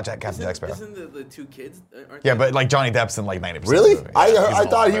all about Captain Jack Sparrow. Isn't the two kids? Aren't Yeah, they? but like Johnny Depp's in like 90%. Really? Of the movie. Yeah, he's in I a lot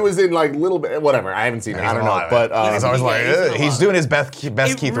thought of he it. was in like little bit. Whatever. I haven't seen it. I don't know. But he's always like, he's in a he's lot. doing his best Keith It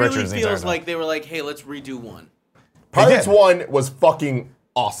Richards. really in the entire feels time. like they were like, hey, let's redo one. Pirates did. 1 was fucking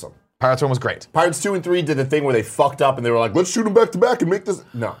awesome. Pirates 1 was great. Pirates 2 and 3 did the thing where they fucked up and they were like, let's shoot them back to back and make this.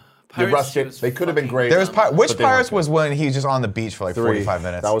 No. They Pirates rushed 2 it. was They could have been fucking great. There was which but they Pirates weren't was when he was just on the beach for like 3. 45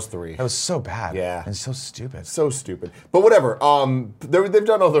 minutes. That was 3. That was so bad. Yeah. And so stupid. So stupid. But whatever. They've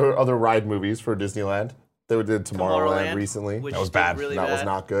done other ride movies for Disneyland. They did Tomorrowland recently. which That was did bad. Really That was bad.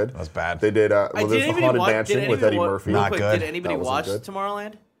 not good. That was bad. They did. Well, Did there's the anybody Haunted watch- Mansion did with anybody Eddie wa- Murphy. real Not quick, good. Did anybody That wasn't watch good.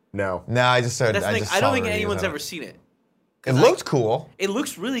 Tomorrowland? No. No, I just started. That's the I thing. just I saw don't the think reviews anyone's of ever seen it. It looked cool, It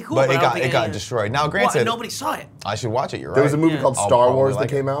looks really cool, but I it don't got think it got anyone- destroyed. Now, Well, granted, nobody saw it. I should watch it. You're right. There was a movie called I'll Star probably Wars like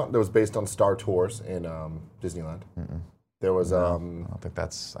that came it. out that was based on Star Tours in Disneyland. There was I don't think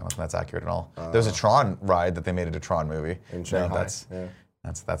that's accurate at all. There's a Tron ride that they made into a Tron movie. in Shanghai. No, Yeah.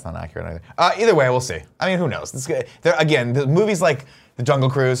 that's not accurate either. Either way, we'll see. I mean, who knows? Again, the movies like the Jungle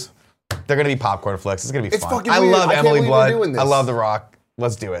Cruise, they're gonna be popcorn flicks. It's gonna be It's fun. fucking I weird. love I can't Emily believe we're Blunt. doing this. I love The Rock.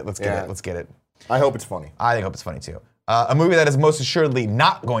 Let's do it. Let's get Yeah. it. Let's get it. I hope it's funny. I hope it's funny too. A movie that is most assuredly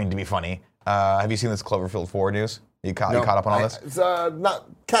not going to be funny. Have you seen this Cloverfield 4 news? You caught up on all this? It's not.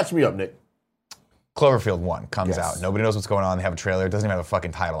 Catch me up, Nick. Cloverfield 1 comes Yes. out. Nobody knows what's going on. They have a trailer. It doesn't even have a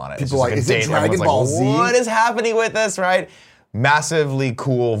fucking title on it. It's People just like, is it date. Everyone's Dragon Ball Z? What is happening with this, right? Massively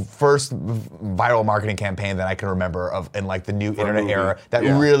cool first viral marketing campaign that I can remember of in like the new internet movie. era that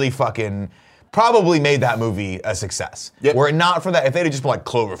Yeah. really fucking probably made that movie a success. Yep. Were it not for that, if they'd have just been like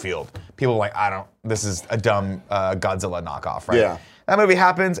Cloverfield, people were like, this is a dumb Godzilla knockoff, right? Yeah. That movie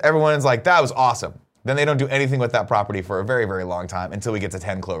happens, everyone's like, that was awesome. Then they don't do anything with that property for a very, very long time until we get to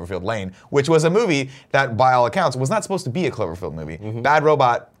 10 Cloverfield Lane, which was a movie that, by all accounts, was not supposed to be a Cloverfield movie. Bad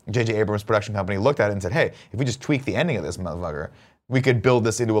Robot, J.J. Abrams' production company, looked at it and said, hey, if we just tweak the ending of this motherfucker, we could build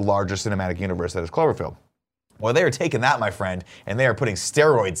this into a larger cinematic universe that is Cloverfield. Well, they are taking that, my friend, and they are putting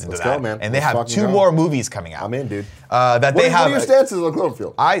steroids into Let's that. go, man. And they Let's have fucking 2 go. more movies coming out. I'm in, dude. What What are your stances on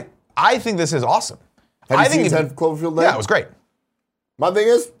Cloverfield? I think this is awesome. Have you seen 10 Cloverfield Lane? Yeah, it was great. My thing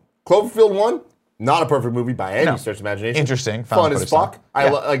is, Cloverfield 1, not a perfect movie by any No. stretch of imagination. Interesting. Fun as fuck. Yeah.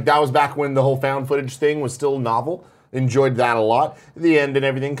 Like that was back when the whole found footage thing was still novel. Enjoyed that a lot. The end and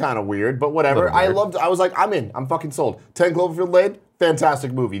everything kind of weird, but whatever. Little weird. I was like, I'm in. I'm fucking sold. 10 Cloverfield Lane,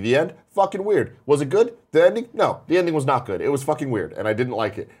 fantastic movie. The end, fucking weird. Was it good? The ending? No. The ending was not good. It was fucking weird, and I didn't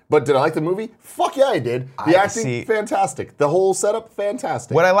like it. But did I like the movie? Fuck yeah, I did. The acting, fantastic. The whole setup,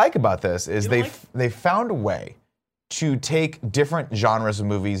 fantastic. What I like about this is they found a way to take different genres of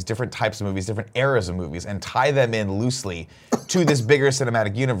movies, different types of movies, different eras of movies, and tie them in loosely to this bigger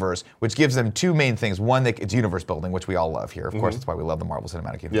cinematic universe, which gives them 2 main things. One, it's universe building, which we all love here. Of course, that's why we love the Marvel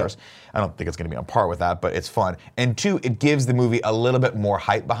Cinematic Universe. I don't think it's going to be on par with that, but it's fun. And 2, it gives the movie a little bit more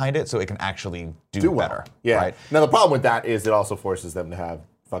hype behind it, so it can actually do well. better. Yeah. Right? Now the problem with that is it also forces them to have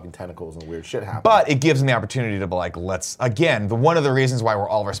fucking tentacles and weird shit happen. But it gives them the opportunity to be like, one of the reasons why we're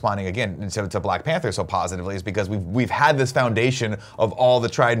all responding again to Black Panther so positively is because we've had this foundation of all the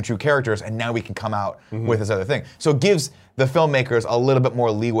tried and true characters, and now we can come out with this other thing. So it gives the filmmakers a little bit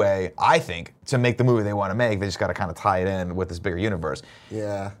more leeway, I think, to make the movie they want to make. They just got to kind of tie it in with this bigger universe.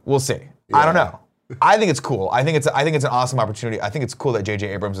 Yeah. We'll see. Yeah. I don't know. I think it's cool. I think it's an awesome opportunity. I think it's cool that J.J.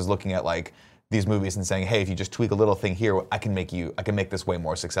 Abrams is looking at like these movies and saying, hey, if you just tweak a little thing here, I can make this way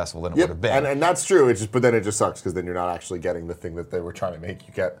more successful than it would have been. And that's true. But then it just sucks because then you're not actually getting the thing that they were trying to make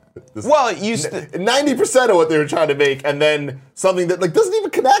you get. 90% of what they were trying to make, and then something that like doesn't even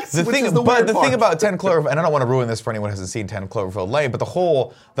connect. The thing about 10 Cloverfield, and I don't want to ruin this for anyone who hasn't seen 10 Cloverfield Lane, but the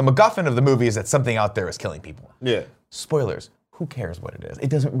MacGuffin of the movie is that something out there is killing people. Yeah. Spoilers. Who cares what it is? It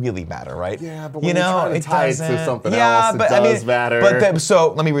doesn't really matter, right? Yeah, but when you're trying to tie it to something else, it does matter. But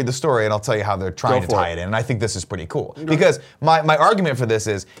so let me read the story and I'll tell you how they're trying to tie it in. And I think this is pretty cool. Because my argument for this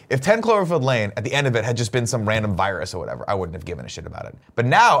is, if 10 Cloverfield Lane, at the end of it, had just been some random virus or whatever, I wouldn't have given a shit about it. But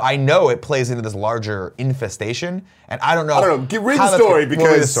now I know it plays into this larger infestation, and I don't know. Read the story because...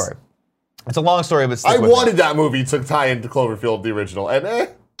 We'll read the story. It's a long story, but stick I with wanted me. that movie to tie into Cloverfield, the original, and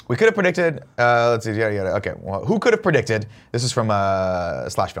We could have predicted, let's see, yada. Okay, well, who could have predicted, this is from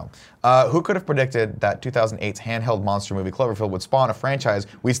Slash Film, who could have predicted that 2008's handheld monster movie Cloverfield would spawn a franchise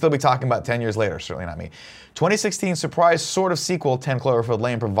we'd still be talking about 10 years later? Certainly not me. 2016 surprise sort of sequel, 10 Cloverfield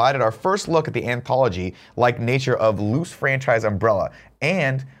Lane, provided our first look at the anthology-like nature of loose franchise umbrella.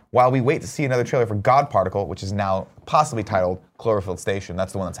 And while we wait to see another trailer for God Particle, which is now possibly titled Cloverfield Station,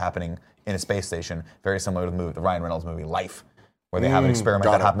 that's the one that's happening in a space station, very similar to the Ryan Reynolds movie Life, where they have an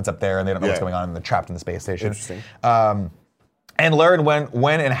experiment that happens up there and they don't know what's going on and they're trapped in the space station. Interesting. And learn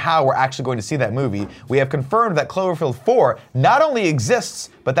when and how we're actually going to see that movie. We have confirmed that Cloverfield 4 not only exists,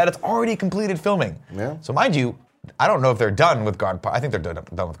 but that it's already completed filming. Yeah. So mind you, I don't know if they're done with God Particle. I think they're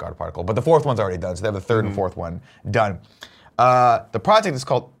done with God Particle, but the 4th one's already done, so they have the 3rd and 4th one done. The project is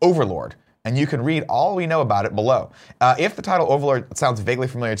called Overlord, and you can read all we know about it below. If the title Overlord sounds vaguely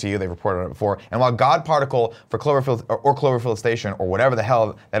familiar to you, they've reported on it before, and while God Particle for Cloverfield or Cloverfield Station, or whatever the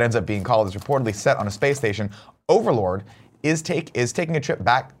hell that ends up being called, is reportedly set on a space station, Overlord is taking a trip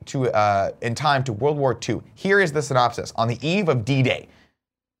back to in time to World War II. Here is the synopsis. On the eve of D-Day,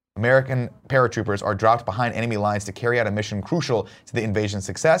 American paratroopers are dropped behind enemy lines to carry out a mission crucial to the invasion's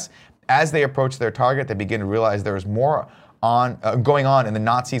success. As they approach their target, they begin to realize there is more going on in the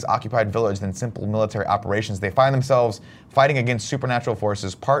Nazis' occupied village than simple military operations. They find themselves fighting against supernatural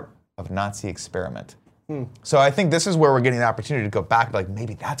forces, part of a Nazi experiment. So I think this is where we're getting the opportunity to go back, like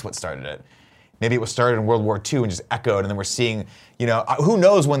maybe that's what started it. Maybe it was started in World War II and just echoed, and then we're seeing, who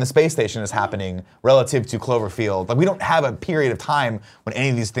knows when the space station is happening relative to Cloverfield. Like, we don't have a period of time when any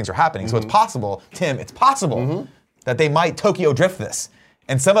of these things are happening. So it's possible, Tim, that they might Tokyo drift this.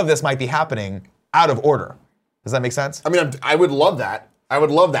 And some of this might be happening out of order. Does that make sense? I mean, I would love that.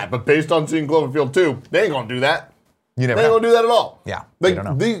 But based on seeing Cloverfield 2, they ain't gonna do that. You never They ain't know. gonna do that at all. Yeah, like, you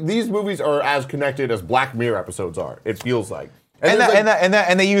don't know. These movies are as connected as Black Mirror episodes are. It feels like.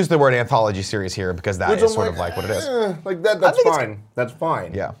 And they use the word anthology series here because that is sort of like what it is. That's fine. That's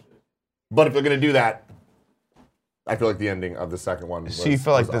fine. Yeah. But if they're gonna do that, I feel like the ending of the second one was So you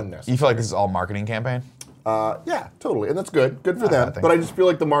feel like unnecessary. this is all marketing campaign? Yeah, totally, and that's good. Good for Not a them. bad thing. But I just feel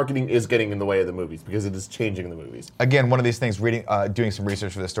like the marketing is getting in the way of the movies because it is changing the movies. Again, one of these things. Doing some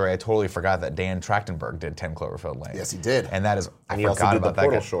research for this story, I totally forgot that Dan Trachtenberg did 10 Cloverfield Lane. Yes, he did. And that is, And I he also forgot did the about that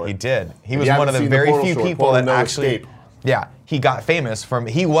Portal guy. short. He did. He If was you one of haven't the seen the very Portal few short, people Portal that No actually. Escape. Yeah, he got famous from.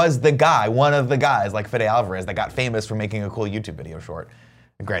 He was the guy, one of the guys like Fede Alvarez that got famous for making a cool YouTube video short.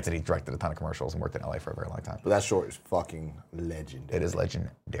 And granted, he directed a ton of commercials and worked in LA for a very long time. But that short is fucking legendary. It is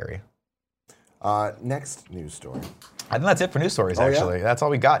legendary. Next news story. I think that's it for news stories. Oh, yeah? Actually, that's all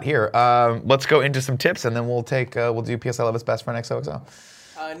we got here. Let's go into some tips, and then we'll do PS I Love His Best Friend XOXO.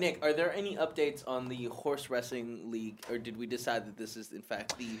 Nick, are there any updates on the horse wrestling league, or did we decide that this is in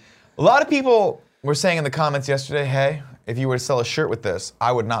fact the? A lot of people were saying in the comments yesterday, hey, if you were to sell a shirt with this,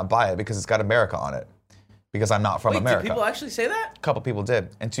 I would not buy it because it's got America on it. Because I'm not from America. Did people actually say that? A couple people did.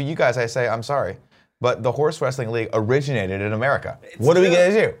 And to you guys, I say, I'm sorry. But the horse wrestling league originated in America. What are we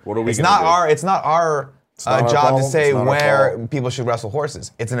going to do? What are we it's gonna not do? our It's not our not our job problem. to say It's not our where fault. people should wrestle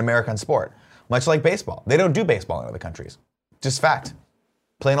horses. It's an American sport. Much like baseball. They don't do baseball in other countries. Just fact.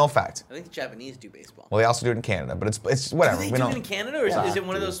 Plain old fact. I think the Japanese do baseball. Well, they also do it in Canada, but it's whatever. Do they We do don't. it in Canada, or is it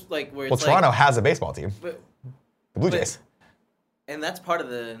one of those like where Well, it's Toronto like, has a baseball team. but, The Blue Jays. and that's part of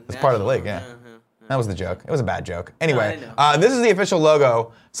the. It's part of the league, national- yeah. That was the joke. It was a bad joke. Anyway, I know. this is the official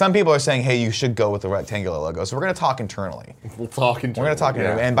logo. Some people are saying, hey, you should go with the rectangular logo. So we're going to talk internally. We'll talk internally. We're going to talk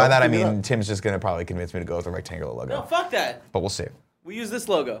internally. Yeah. And by Let's that, I figure it mean, out. Tim's just going to probably convince me to go with the rectangular logo. No, fuck that. But we'll see. We use this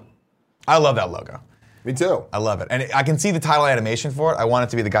logo. I love that logo. Me too. I love it. And I can see the title animation for it. I want it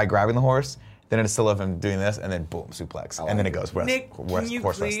to be the guy grabbing the horse. Then it's still of him doing this, and then boom, suplex. And then it goes Nick, can you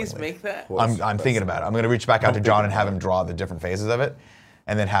horse please wrestling league. make that? I'm thinking about it. I'm going to reach back out to John and have him draw the different phases of it.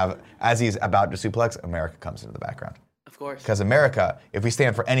 And then have, as he's about to suplex, America comes into the background. Of course. Because America, if we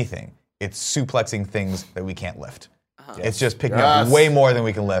stand for anything, it's suplexing things that we can't lift. It's just picking up way more than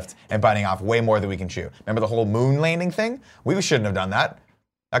we can lift and biting off way more than we can chew. Remember the whole moon landing thing? We shouldn't have done that.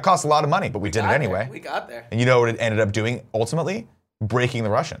 That cost a lot of money, but we did it anyway. We got there. And you know what it ended up doing ultimately? Breaking the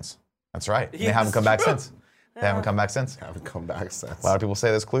Russians. That's right. They haven't come back since. They haven't come back since. Haven't come back since. A lot of people say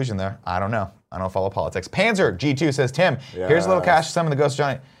there's collusion there. I don't know. I don't follow politics. Panzer G2 says, Tim, here's a little cash to summon the Ghost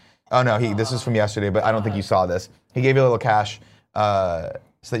Johnny. Oh no, this is from yesterday, but I don't think you saw this. He gave you a little cash so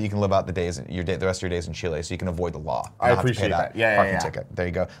that you can live out the rest of your days in Chile, so you can avoid the law. I Not have to appreciate pay that. Yeah, parking yeah. ticket. There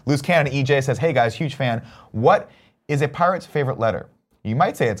you go. Loose Cannon EJ says, hey guys, huge fan. What is a pirate's favorite letter? You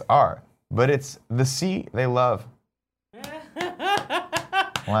might say it's R, but it's the C they love.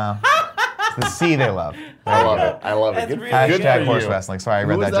 Wow. It's the C they love. I love it. I love it. That's Good, really good Hashtag for horse you. wrestling. Sorry, I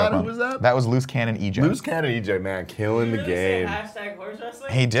read Who was that joke that? wrong. Who was that? That was Loose Cannon EJ. Loose Cannon EJ, man, killing the game. Hashtag horse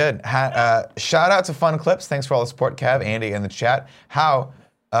wrestling? He did. Shout out to Fun Clips. Thanks for all the support, Kev, Andy, in the chat. How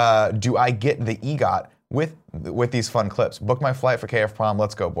do I get the EGOT with these fun clips? Book my flight for KF Prom.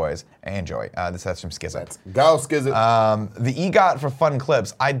 Let's go, boys. Enjoy. That's from Skizit. Go, Skizit. The EGOT for Fun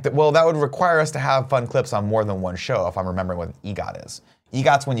Clips. That would require us to have Fun Clips on more than one show, if I'm remembering what an EGOT is.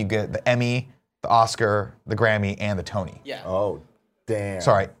 EGOT's when you get the Emmy, the Oscar, the Grammy, and the Tony. Yeah. Oh, damn.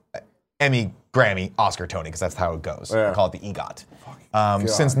 Sorry, Emmy, Grammy, Oscar, Tony, because that's how it goes. Yeah. We call it the EGOT.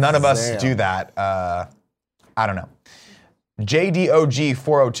 Since none of us damn. do that, I don't know.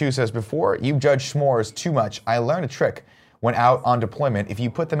 JDOG402 says, before you judge s'mores too much, I learned a trick when out on deployment. If you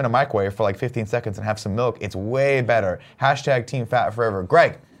put them in a microwave for like 15 seconds and have some milk, it's way better. Hashtag Team Fat Forever.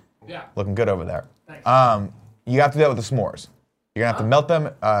 Greg, Yeah. looking good over there. You have to do that with the s'mores. You're going to have to melt them.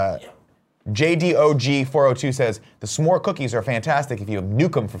 JDOG402 says, the s'more cookies are fantastic if you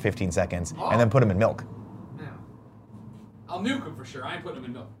nuke them for 15 seconds and then put them in milk. Yeah. I'll nuke them for sure. I ain't putting them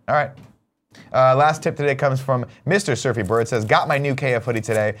in milk. All right. Last tip today comes from Mr. Surfy Bird. Says, got my new KF hoodie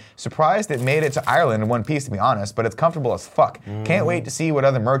today. Surprised it made it to Ireland in one piece, to be honest, but it's comfortable as fuck. Can't wait to see what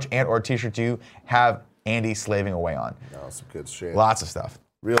other merch and or t-shirts you have Andy slaving away on. No, some good shit. Lots of stuff.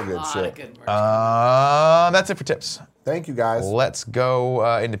 Real good Lot shit. of good merch. That's it for tips. Thank you, guys. Let's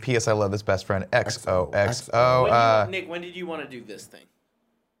go into PS I Love This Best Friend XOXO. Nick, when did you want to do this thing?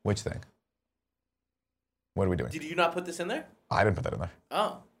 Which thing? What are we doing? Did you not put this in there? I didn't put that in there.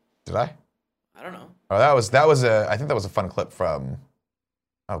 Oh, Did I? I don't know. Oh, I think that was a fun clip from.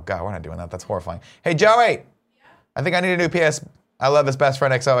 Oh God, we're not doing that. That's horrifying. Hey Joey, I think I need a new PS I Love This Best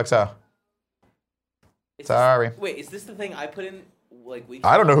Friend XOXO. Sorry. Wait, is this the thing I put in like weeks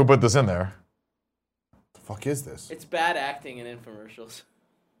I don't know ago? who put this in there. The fuck is this? It's bad acting in infomercials.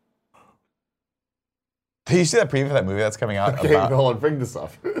 Did you see that preview for that movie that's coming out? Okay, about, hold on, bring this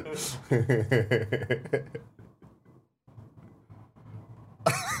up.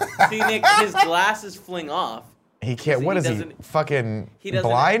 See, Nick, his glasses fling off. he can't. He What is he? doesn't- Fucking he doesn't-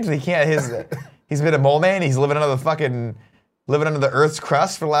 blind? He can't. He's been a mole man. He's living another fucking Living under the Earth's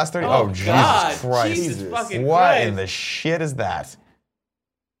crust for the last 30. Oh, God. Jesus Christ! Jesus fucking What Christ. in the shit is that?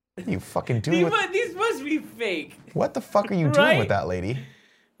 What are you fucking doing with? These must be fake. What the fuck are you doing Right? with that lady?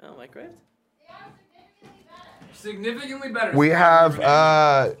 Oh, Minecraft? Significantly better. We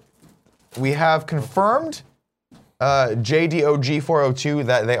have confirmed JDOG402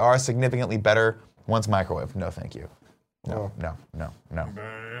 that they are significantly better once microwave. No, thank you. No.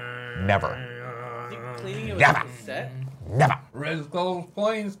 Never. Cleaning it with Never. a cassette? Never. Red Skull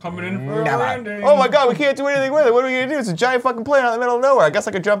planes coming in for a Never. landing. Oh my god, we can't do anything with it. What are we gonna do? It's a giant fucking plane out in the middle of nowhere. I guess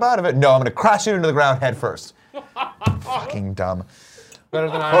I could jump out of it. No, I'm gonna crash it into the ground head first. Fucking dumb. Better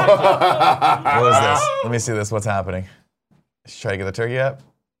than I. What is this? Let me see this. What's happening? Should try to get the turkey up.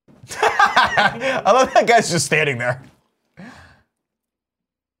 I love that guy's just standing there.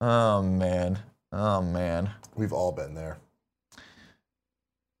 Oh man. Oh man. We've all been there.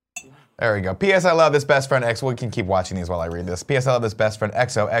 There we go. P.S. I love this best friend X. We can keep watching these while I read this. P.S. I love this best friend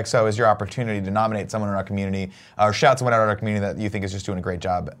XO. XO is your opportunity to nominate someone in our community or shout someone out in our community that you think is just doing a great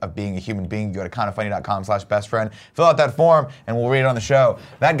job of being a human being. You go to kindafunny.com/bestfriend. Fill out that form and we'll read it on the show.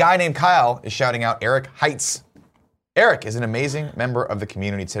 That guy named Kyle is shouting out Eric Heights. Eric is an amazing member of the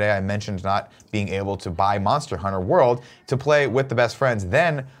community. Today I mentioned not being able to buy Monster Hunter World to play with the best friends.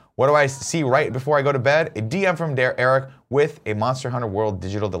 Then, what do I see right before I go to bed? A DM from Eric with a Monster Hunter World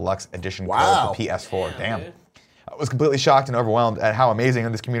Digital Deluxe Edition code for PS4. Damn. I was completely shocked and overwhelmed at how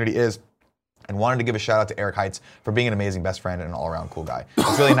amazing this community is and wanted to give a shout out to Eric Heights for being an amazing best friend and an all-around cool guy.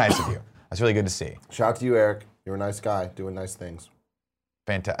 It's really nice of you. That's really good to see. Shout out to you, Eric. You're a nice guy doing nice things.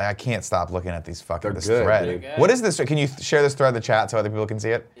 Fantastic. I can't stop looking at these fucking this good, thread. dude. What is this? Can you share this thread in the chat so other people can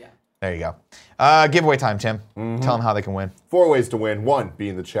see it? Yeah. There you go. Giveaway time, Tim. Tell them how they can win. 4 ways to win. 1, be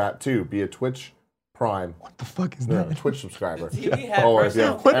in the chat. 2, be a Twitch Prime. What the fuck is No, that? Twitch subscriber. TV had Oh, if you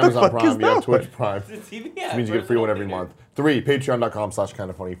personal- have What the Amazon fuck Prime, is you have that Twitch Prime. The TV Which had means you get free one every personal month. 3,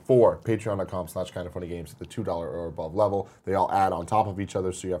 patreon.com/kindafunny. 4, patreon.com/kindafunny games at the $2 or above level. They all add on top of each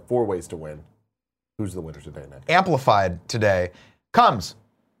other, so you have 4 ways to win. Who's the winner today, Nick? Amplified today comes.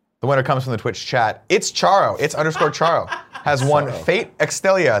 The winner comes from the Twitch chat. It's Charo. It's _Charo. Has won Fate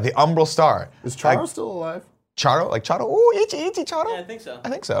Extelia, the Umbral Star. Is Charo still alive? Charo? Like Charo? Ooh, itchy Charo? Yeah, I think so. I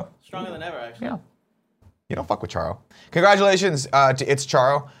think so. Stronger than ever, actually. Yeah. You don't fuck with Charo. Congratulations to It's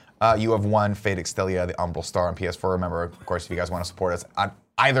Charo. You have won Fate Extelia, the Umbral Star on PS4. Remember, of course, if you guys want to support us on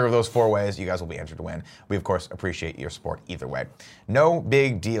either of those 4 ways, you guys will be entered to win. We, of course, appreciate your support either way. No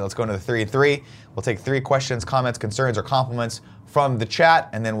big deal. Let's go into the 3 and 3. We'll take 3 questions, comments, concerns, or compliments from the chat,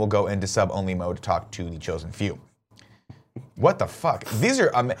 and then we'll go into sub-only mode to talk to the chosen few. What the fuck? These are.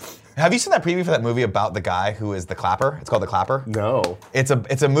 Have you seen that preview for that movie about the guy who is the Clapper? It's called The Clapper. No. It's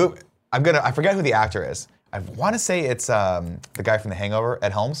a movie. I forget who the actor is. I want to say it's the guy from The Hangover,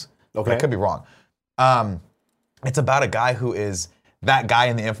 Ed Helms. Okay. But I could be wrong. It's about a guy who is that guy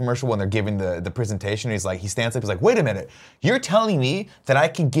in the infomercial when they're giving the presentation. He stands up. He's like, "Wait a minute! You're telling me that I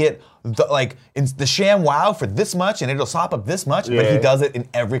can get the sham wow for this much and it'll sop up this much?" But he does it in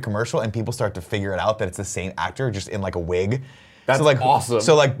every commercial, and people start to figure it out that it's the same actor just in like a wig. That's awesome.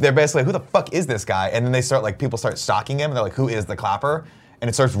 So like they're basically like, who the fuck is this guy? And then they start people start stalking him. And they're like, who is the Clapper? And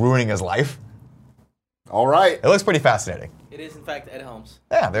it starts ruining his life. All right. It looks pretty fascinating. It is, in fact, Ed Helms.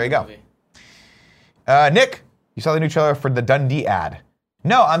 Yeah, there you go. Movie. Nick, you saw the new trailer for the Dundee ad.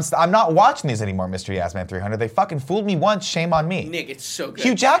 No, I'm not watching these anymore, Mystery Ass Man 300. They fucking fooled me once. Shame on me. Nick, it's so good.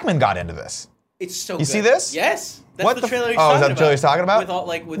 Hugh Jackman got into this. It's so You good. see this? Yes. That's What the the trailer he's oh, talking is that the trailer he's talking about? With all,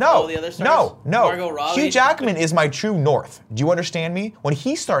 with No, all the other stars. no. Margot Robbie. Hugh Jackman is my true north. Do you understand me? When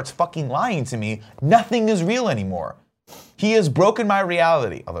he starts fucking lying to me, nothing is real anymore. He has broken my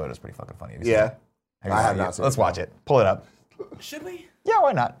reality. Although it is pretty fucking funny. Have you seen it? I have not seen it. Let's watch it. Pull it up. Should we? Yeah,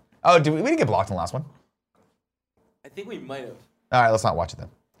 why not? Oh, we didn't get blocked in the last one. I think we might have. All right, let's not watch it then.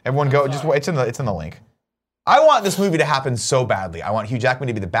 Everyone go. Just wait. It's in the link. I want this movie to happen so badly. I want Hugh Jackman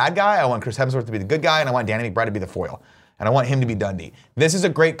to be the bad guy. I want Chris Hemsworth to be the good guy, and I want Danny McBride to be the foil. And I want him to be Dundee. This is a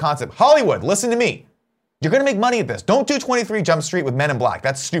great concept. Hollywood, listen to me. You're gonna make money at this. Don't do 23 Jump Street with Men in Black.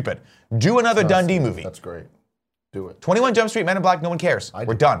 That's stupid. Do another Dundee movie. That's great. Do it. 21 Jump Street, Men in Black. No one cares.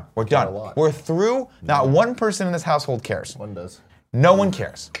 We're done. We're care a done. lot. We're through. Not one person in this household cares. One does. No one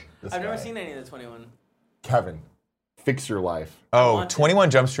cares. This I've never guy. seen any of the 21. Kevin, fix your life. Oh,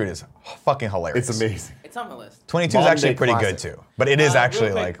 21 Jump Street is fucking hilarious. It's amazing. It's on my list. 22 is Modern actually day pretty classic. good too. But it is Real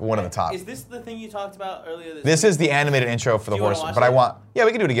actually quick, like one of the top. Is this the thing you talked about earlier This is the animated intro for the You wanna horse, watch but I it? want, yeah,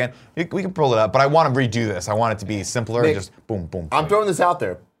 we can do it again. We can pull it up, but I want to redo this. I want it to be simpler, Nick, just boom, boom. I'm boom. throwing this out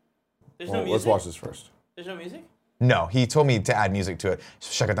there. There's Well, no music? let's watch this first. There's no music? No, he told me to add music to it.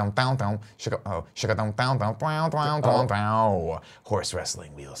 Shaka dum down down, shaka dum down down down down down down. Horse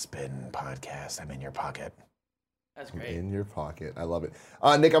wrestling wheel spin podcast. I'm in your pocket. That's great. In your pocket. I love it.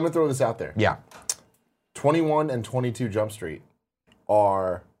 Nick, I'm going to throw this out there. Yeah. 21 and 22 Jump Street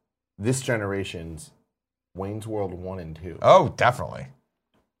are this generation's Wayne's World 1 and 2. Oh, definitely.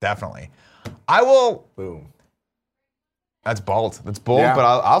 Definitely. I will. Boom. That's bold. That's bold, Yeah. but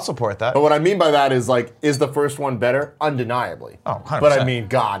I'll support that. But what I mean by that is, like, is the first one better? Undeniably. Oh, 100%. But I mean,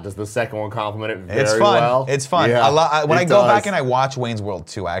 God, does the second one complement it very It's fun. well? It's fun. Yeah, When I it go does. back and I watch Wayne's World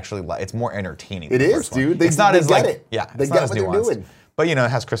 2, I actually it's more entertaining. It than the is, first one. dude. It's not they as get like it. yeah, They it's get not as what they're nuanced. doing. But you know,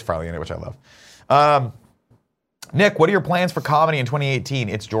 it has Chris Farley in it, which I love. Nick, what are your plans for comedy in 2018?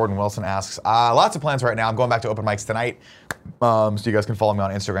 It's Jordan Wilson asks. Lots of plans right now. I'm going back to open mics tonight, so you guys can follow me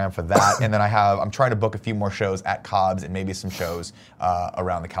on Instagram for that. And then I'm trying to book a few more shows at Cobb's and maybe some shows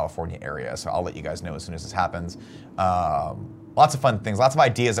around the California area. So I'll let you guys know as soon as this happens. Lots of fun things, lots of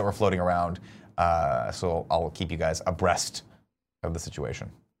ideas that were floating around. So I'll keep you guys abreast of the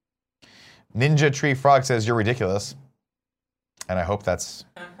situation. Ninja Tree Frog says, "You're ridiculous." And I hope that's...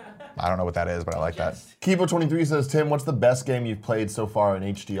 I don't know what that is, but I like that. Keeper23 says, Tim, what's the best game you've played so far in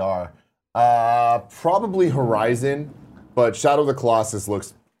HDR? Probably Horizon, but Shadow of the Colossus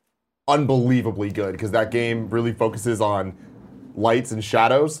looks unbelievably good because that game really focuses on lights and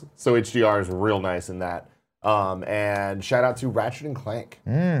shadows, so HDR is real nice in that. And shout out to Ratchet and Clank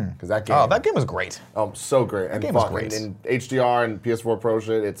because that game. Oh, that game was great. Oh, so great and game fun. was great. And HDR and PS4 Pro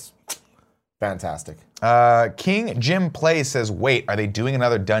shit, it's fantastic. King Jim Play says, wait, are they doing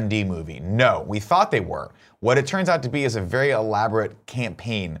another Dundee movie? No, we thought they were. What it turns out to be is a very elaborate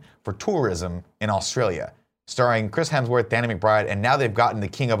campaign for tourism in Australia, starring Chris Hemsworth, Danny McBride, and now they've gotten the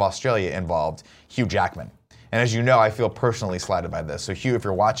King of Australia involved, Hugh Jackman. And as you know, I feel personally slighted by this. So Hugh, if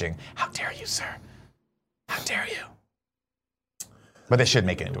you're watching, how dare you, sir? How dare you? But they should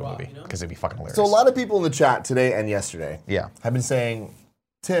make it into a movie, because it'd be fucking hilarious. So a lot of people in the chat today and yesterday Yeah. have been saying,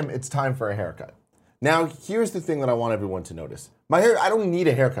 Tim, it's time for a haircut. Now, here's the thing that I want everyone to notice. My hair, I don't need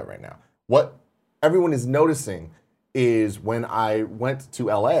a haircut right now. What everyone is noticing is when I went to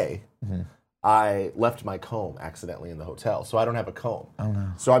LA, I left my comb accidentally in the hotel, so I don't have a comb. Oh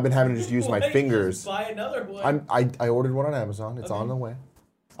no. So I've been having to just use my fingers. Just buy another one. I ordered one on Amazon. It's on the way.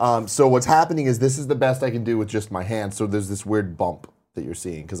 So what's happening is this is the best I can do with just my hand. So there's this weird bump that you're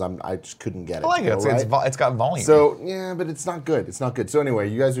seeing because I just couldn't get it. I like it. It's got volume. So yeah, but it's not good. It's not good. So anyway,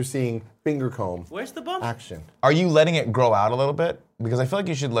 you guys are seeing finger comb Where's the bump? action. Are you letting it grow out a little bit? Because I feel like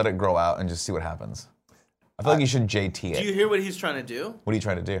you should let it grow out and just see what happens. I feel like you should JT it. Do you hear what he's trying to do? What are you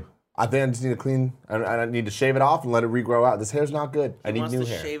trying to do? I think I just need to clean. I need to shave it off and let it regrow out. This hair's not good. I He need wants new to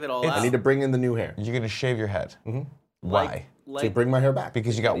hair. shave it all out. I need to bring in the new hair. You're gonna shave your head. Why? To bring my hair back.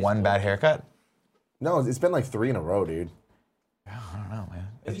 Because you got one bad haircut? No, it's been like 3 in a row, dude. I don't know, man.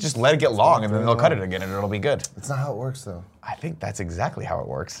 Just let it get long and then they'll cut it again and it'll be good. It's not how it works, though. I think that's exactly how it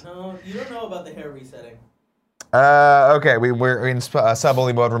works. No, you don't know about the hair resetting. Okay, we're in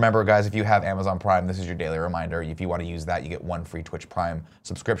sub-only mode. Remember, guys, if you have Amazon Prime, this is your daily reminder. If you want to use that, you get 1 free Twitch Prime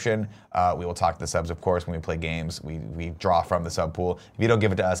subscription. We will talk to the subs, of course, when we play games. We draw from the sub pool. If you don't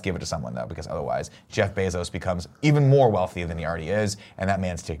give it to us, give it to someone, though, because otherwise Jeff Bezos becomes even more wealthy than he already is, and that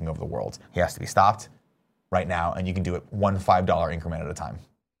man's taking over the world. He has to be stopped right now, and you can do it one $5 increment at a time.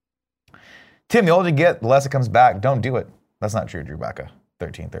 Tim, the older you get, the less it comes back. Don't do it. That's not true, Drew Baca.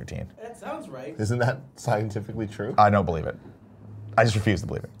 1313. That sounds right. Isn't that scientifically true? I don't believe it. I just refuse to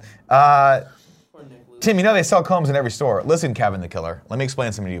believe it. Tim, you know they sell combs in every store. Listen, Kevin the Killer, let me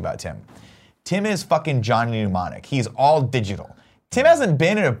explain something to you about Tim. Tim is fucking Johnny Mnemonic. He's all digital. Tim hasn't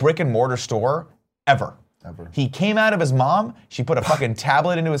been in a brick and mortar store ever. He came out of his mom, she put a fucking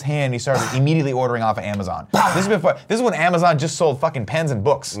tablet into his hand, and he started immediately ordering off of Amazon. This is when Amazon just sold fucking pens and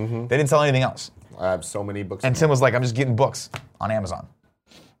books. They didn't sell anything else. I have so many books. And Tim was like, I'm just getting books on Amazon.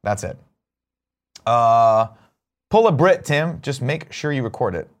 That's it. Pull a Brit, Tim. Just make sure you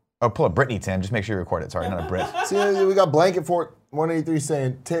record it. Oh, pull a Britney, Tim. Just make sure you record it. Sorry, not a Brit. See, we got Blanket Fort 183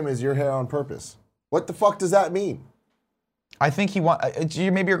 saying, Tim, is your hair on purpose? What the fuck does that mean? I think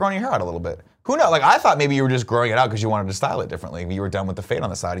maybe you're growing your hair out a little bit. Who knows? Like, I thought maybe you were just growing it out because you wanted to style it differently. You were done with the fade on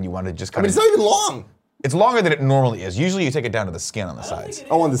the side and you wanted to just kind of... it's not even long. It's longer than it normally is. Usually you take it down to the skin on the sides.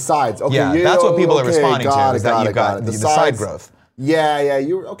 Oh, on the sides. Okay, Yeah, that's what people are responding to, is that you've got the side growth. Yeah,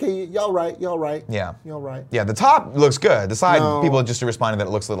 you're okay. Y'all right. Yeah. Y'all right. Yeah, the top looks good. The side, people just are responding that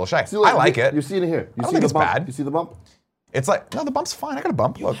it looks a little shy. See, look, I like it. You're seeing it here. You I don't see think the it's bump? bad. You see the bump? It's like, no, the bump's fine. I got a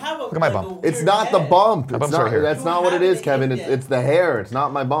bump. Look at my bump. It's not the bump. My It's bump's not, right here. That's not what it is, Kevin. It's the hair. It's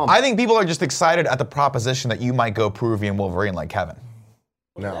not my bump. I think people are just excited at the proposition that you might go Peruvian Wolverine like Kevin.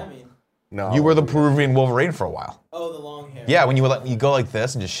 What does that mean? No. You were the Peruvian Wolverine for a while. Oh, the long hair. Yeah, when you go like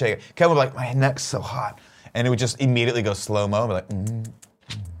this and just shake it. Kevin would be like, my neck's so hot. And it would just immediately go slow-mo and be like,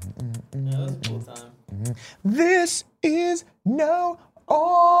 Yeah, that was a cool time. This is no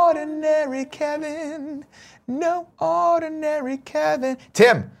ordinary Kevin. No ordinary Kevin.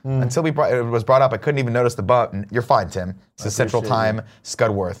 Tim, until it was brought up, I couldn't even notice the bump. You're fine, Tim. It's a Central Time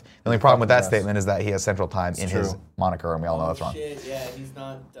Scudworth. The only problem with that statement is that he has Central Time in his moniker, and we all know that's wrong. Shit, yeah, he's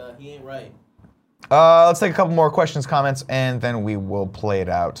not, he ain't right. Let's take a couple more questions, comments, and then we will play it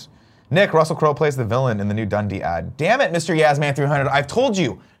out. Nick, Russell Crowe plays the villain in the new Dundee ad. Damn it, Mr. Yasman 300. I've told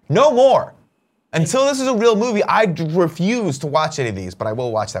you, no more. Until this is a real movie, I refuse to watch any of these, but I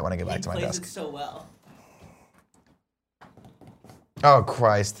will watch that when I get back to my He plays desk. it so well. Oh,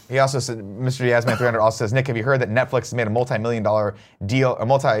 Christ. He also said, Mr. Yasman 300 also says, Nick, have you heard that Netflix has made a multi-million-dollar deal, a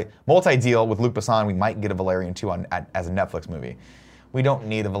multi-deal with Luc Besson? We might get a Valerian 2 as a Netflix movie. We don't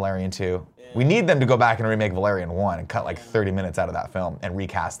need a Valerian 2. Yeah. We need them to go back and remake Valerian 1 and cut like 30 minutes out of that film and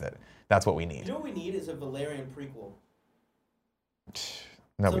recast it. That's what we need. You know what we need is a Valerian prequel.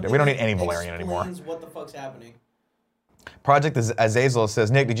 No, we don't need any Valerian anymore. What the fuck's happening? Project Azazel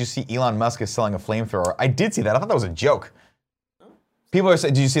says, Nick, did you see Elon Musk is selling a flamethrower? I did see that. I thought that was a joke. People are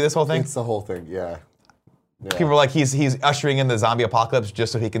saying, did you see this whole thing? It's the whole thing, yeah. People are like, he's ushering in the zombie apocalypse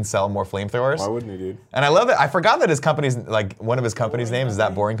just so he can sell more flamethrowers. Why wouldn't he, dude? And I love that. I forgot that his company's, like, one of his company's names is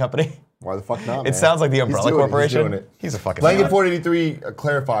that Boring Company. Why the fuck not, man? It sounds like the Umbrella Corporation. He's doing it. He's a fucking Blanket 483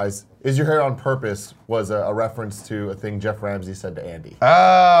 clarifies, is your hair on purpose was a reference to a thing Jeff Ramsey said to Andy.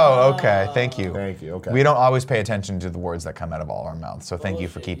 Oh, okay. Thank you. Thank you, okay. We don't always pay attention to the words that come out of all our mouths, so thank you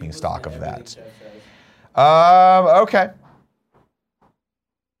for keeping stock of that. Okay.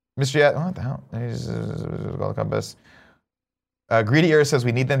 Mr. Yet, what the hell? Golden Compass. Greedy Ear says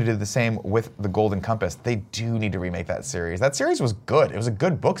we need them to do the same with the Golden Compass. They do need to remake that series. That series was good. It was a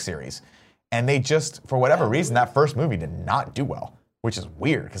good book series. And they just, for whatever reason, that first movie did not do well, which is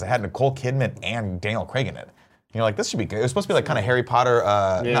weird because it had Nicole Kidman and Daniel Craig in it. And you're like, this should be good. It was supposed to be like kind of Harry Potter,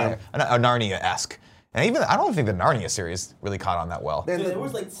 Narnia-esque. And even, I don't think the Narnia series really caught on that well. Dude, there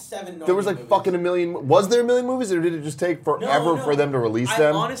was like 7 Narnia There was like movies. fucking a million. Was there a million movies or did it just take forever for them to release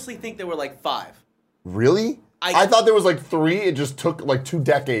them? I honestly think there were like 5. Really? I thought there was like 3. It just took like 2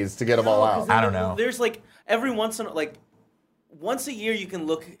 decades to get them all out. I don't know. There's like every once a year you can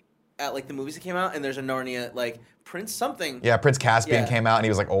look at like the movies that came out and there's a Narnia like Prince something. Yeah, Prince Caspian came out and he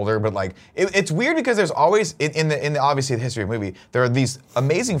was like older, but like it's weird because there's always in the obviously the history of the movie there are these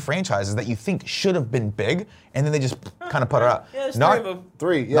amazing franchises that you think should have been big and then they just kind of put it out. Yeah, there's 3 of them.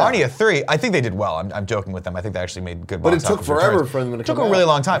 3, yeah. Narnia 3, I think they did well. I'm joking with them. I think they actually made good. But it took office forever returns. for them to It took come a really out.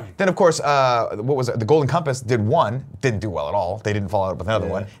 long time. Then of course, what was it? The Golden Compass did 1, didn't do well at all. They didn't follow it up with another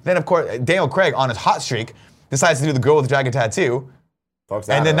one. Then of course, Daniel Craig on his hot streak decides to do The Girl with the Dragon Tattoo.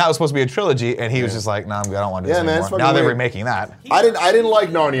 And then that was supposed to be a trilogy, and he was just like, "Nah, I don't want to do this anymore." Now they're remaking that. I didn't like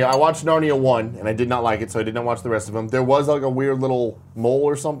Narnia. I watched Narnia 1, and I did not like it, so I did not watch the rest of them. There was like a weird little mole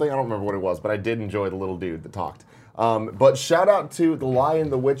or something. I don't remember what it was, but I did enjoy the little dude that talked. But shout out to The Lion,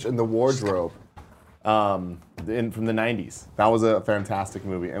 the Witch, and the Wardrobe from the 90s. That was a fantastic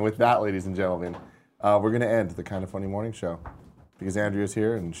movie. And with that, ladies and gentlemen, we're going to end the Kind of Funny Morning Show. Because Andrea's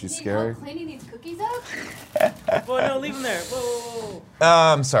here, and she's scary. Cleaning these cookies up? Well, no, leave them there. Whoa.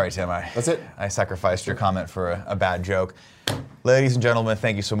 I'm sorry, Tim. That's it. I sacrificed your comment for a bad joke. Ladies and gentlemen,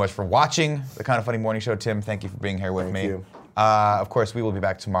 thank you so much for watching the Kind of Funny Morning Show. Tim, thank you for being here with me. You. Of course, we will be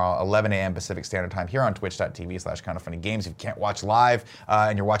back tomorrow, 11 a.m. Pacific Standard Time here on twitch.tv/kindoffunnygames. If you can't watch live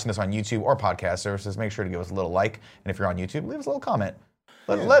and you're watching this on YouTube or podcast services, make sure to give us a little like. And if you're on YouTube, leave us a little comment.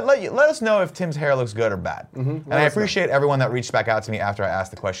 Let us know if Tim's hair looks good or bad. And I appreciate everyone that reached back out to me after I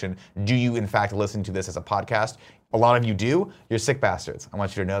asked the question, do you in fact listen to this as a podcast? A lot of you do. You're sick bastards. I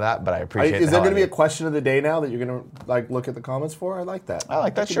want you to know that, but I appreciate it. Is there going to be a question of the day now that you're going to like look at the comments for? I like that. I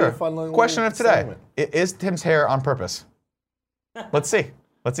like that, could sure. Be a fun little Question of today. segment. Is Tim's hair on purpose? Let's see.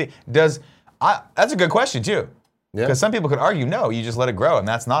 That's a good question, too. Yeah. Because some people could argue, no, you just let it grow, and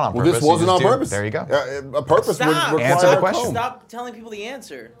that's not on purpose. This wasn't on purpose. There you go. A purpose Stop. would require Answer the a question. comb. Stop telling people the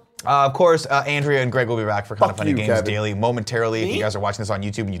answer. Of course, Andrea and Greg will be back for Kind of Fuck Funny you, Games Kevin. Daily momentarily. If Me? you guys are watching this on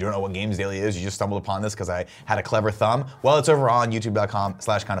YouTube and you don't know what Games Daily is, you just stumbled upon this because I had a clever thumb. Well, it's over on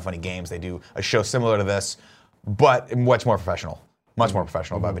youtube.com/kindoffunnygames. They do a show similar to this, but much more professional. Much more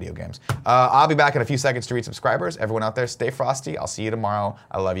professional about video games. I'll be back in a few seconds to read subscribers. Everyone out there, stay frosty. I'll see you tomorrow.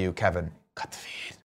 I love you. Kevin, cut the feed.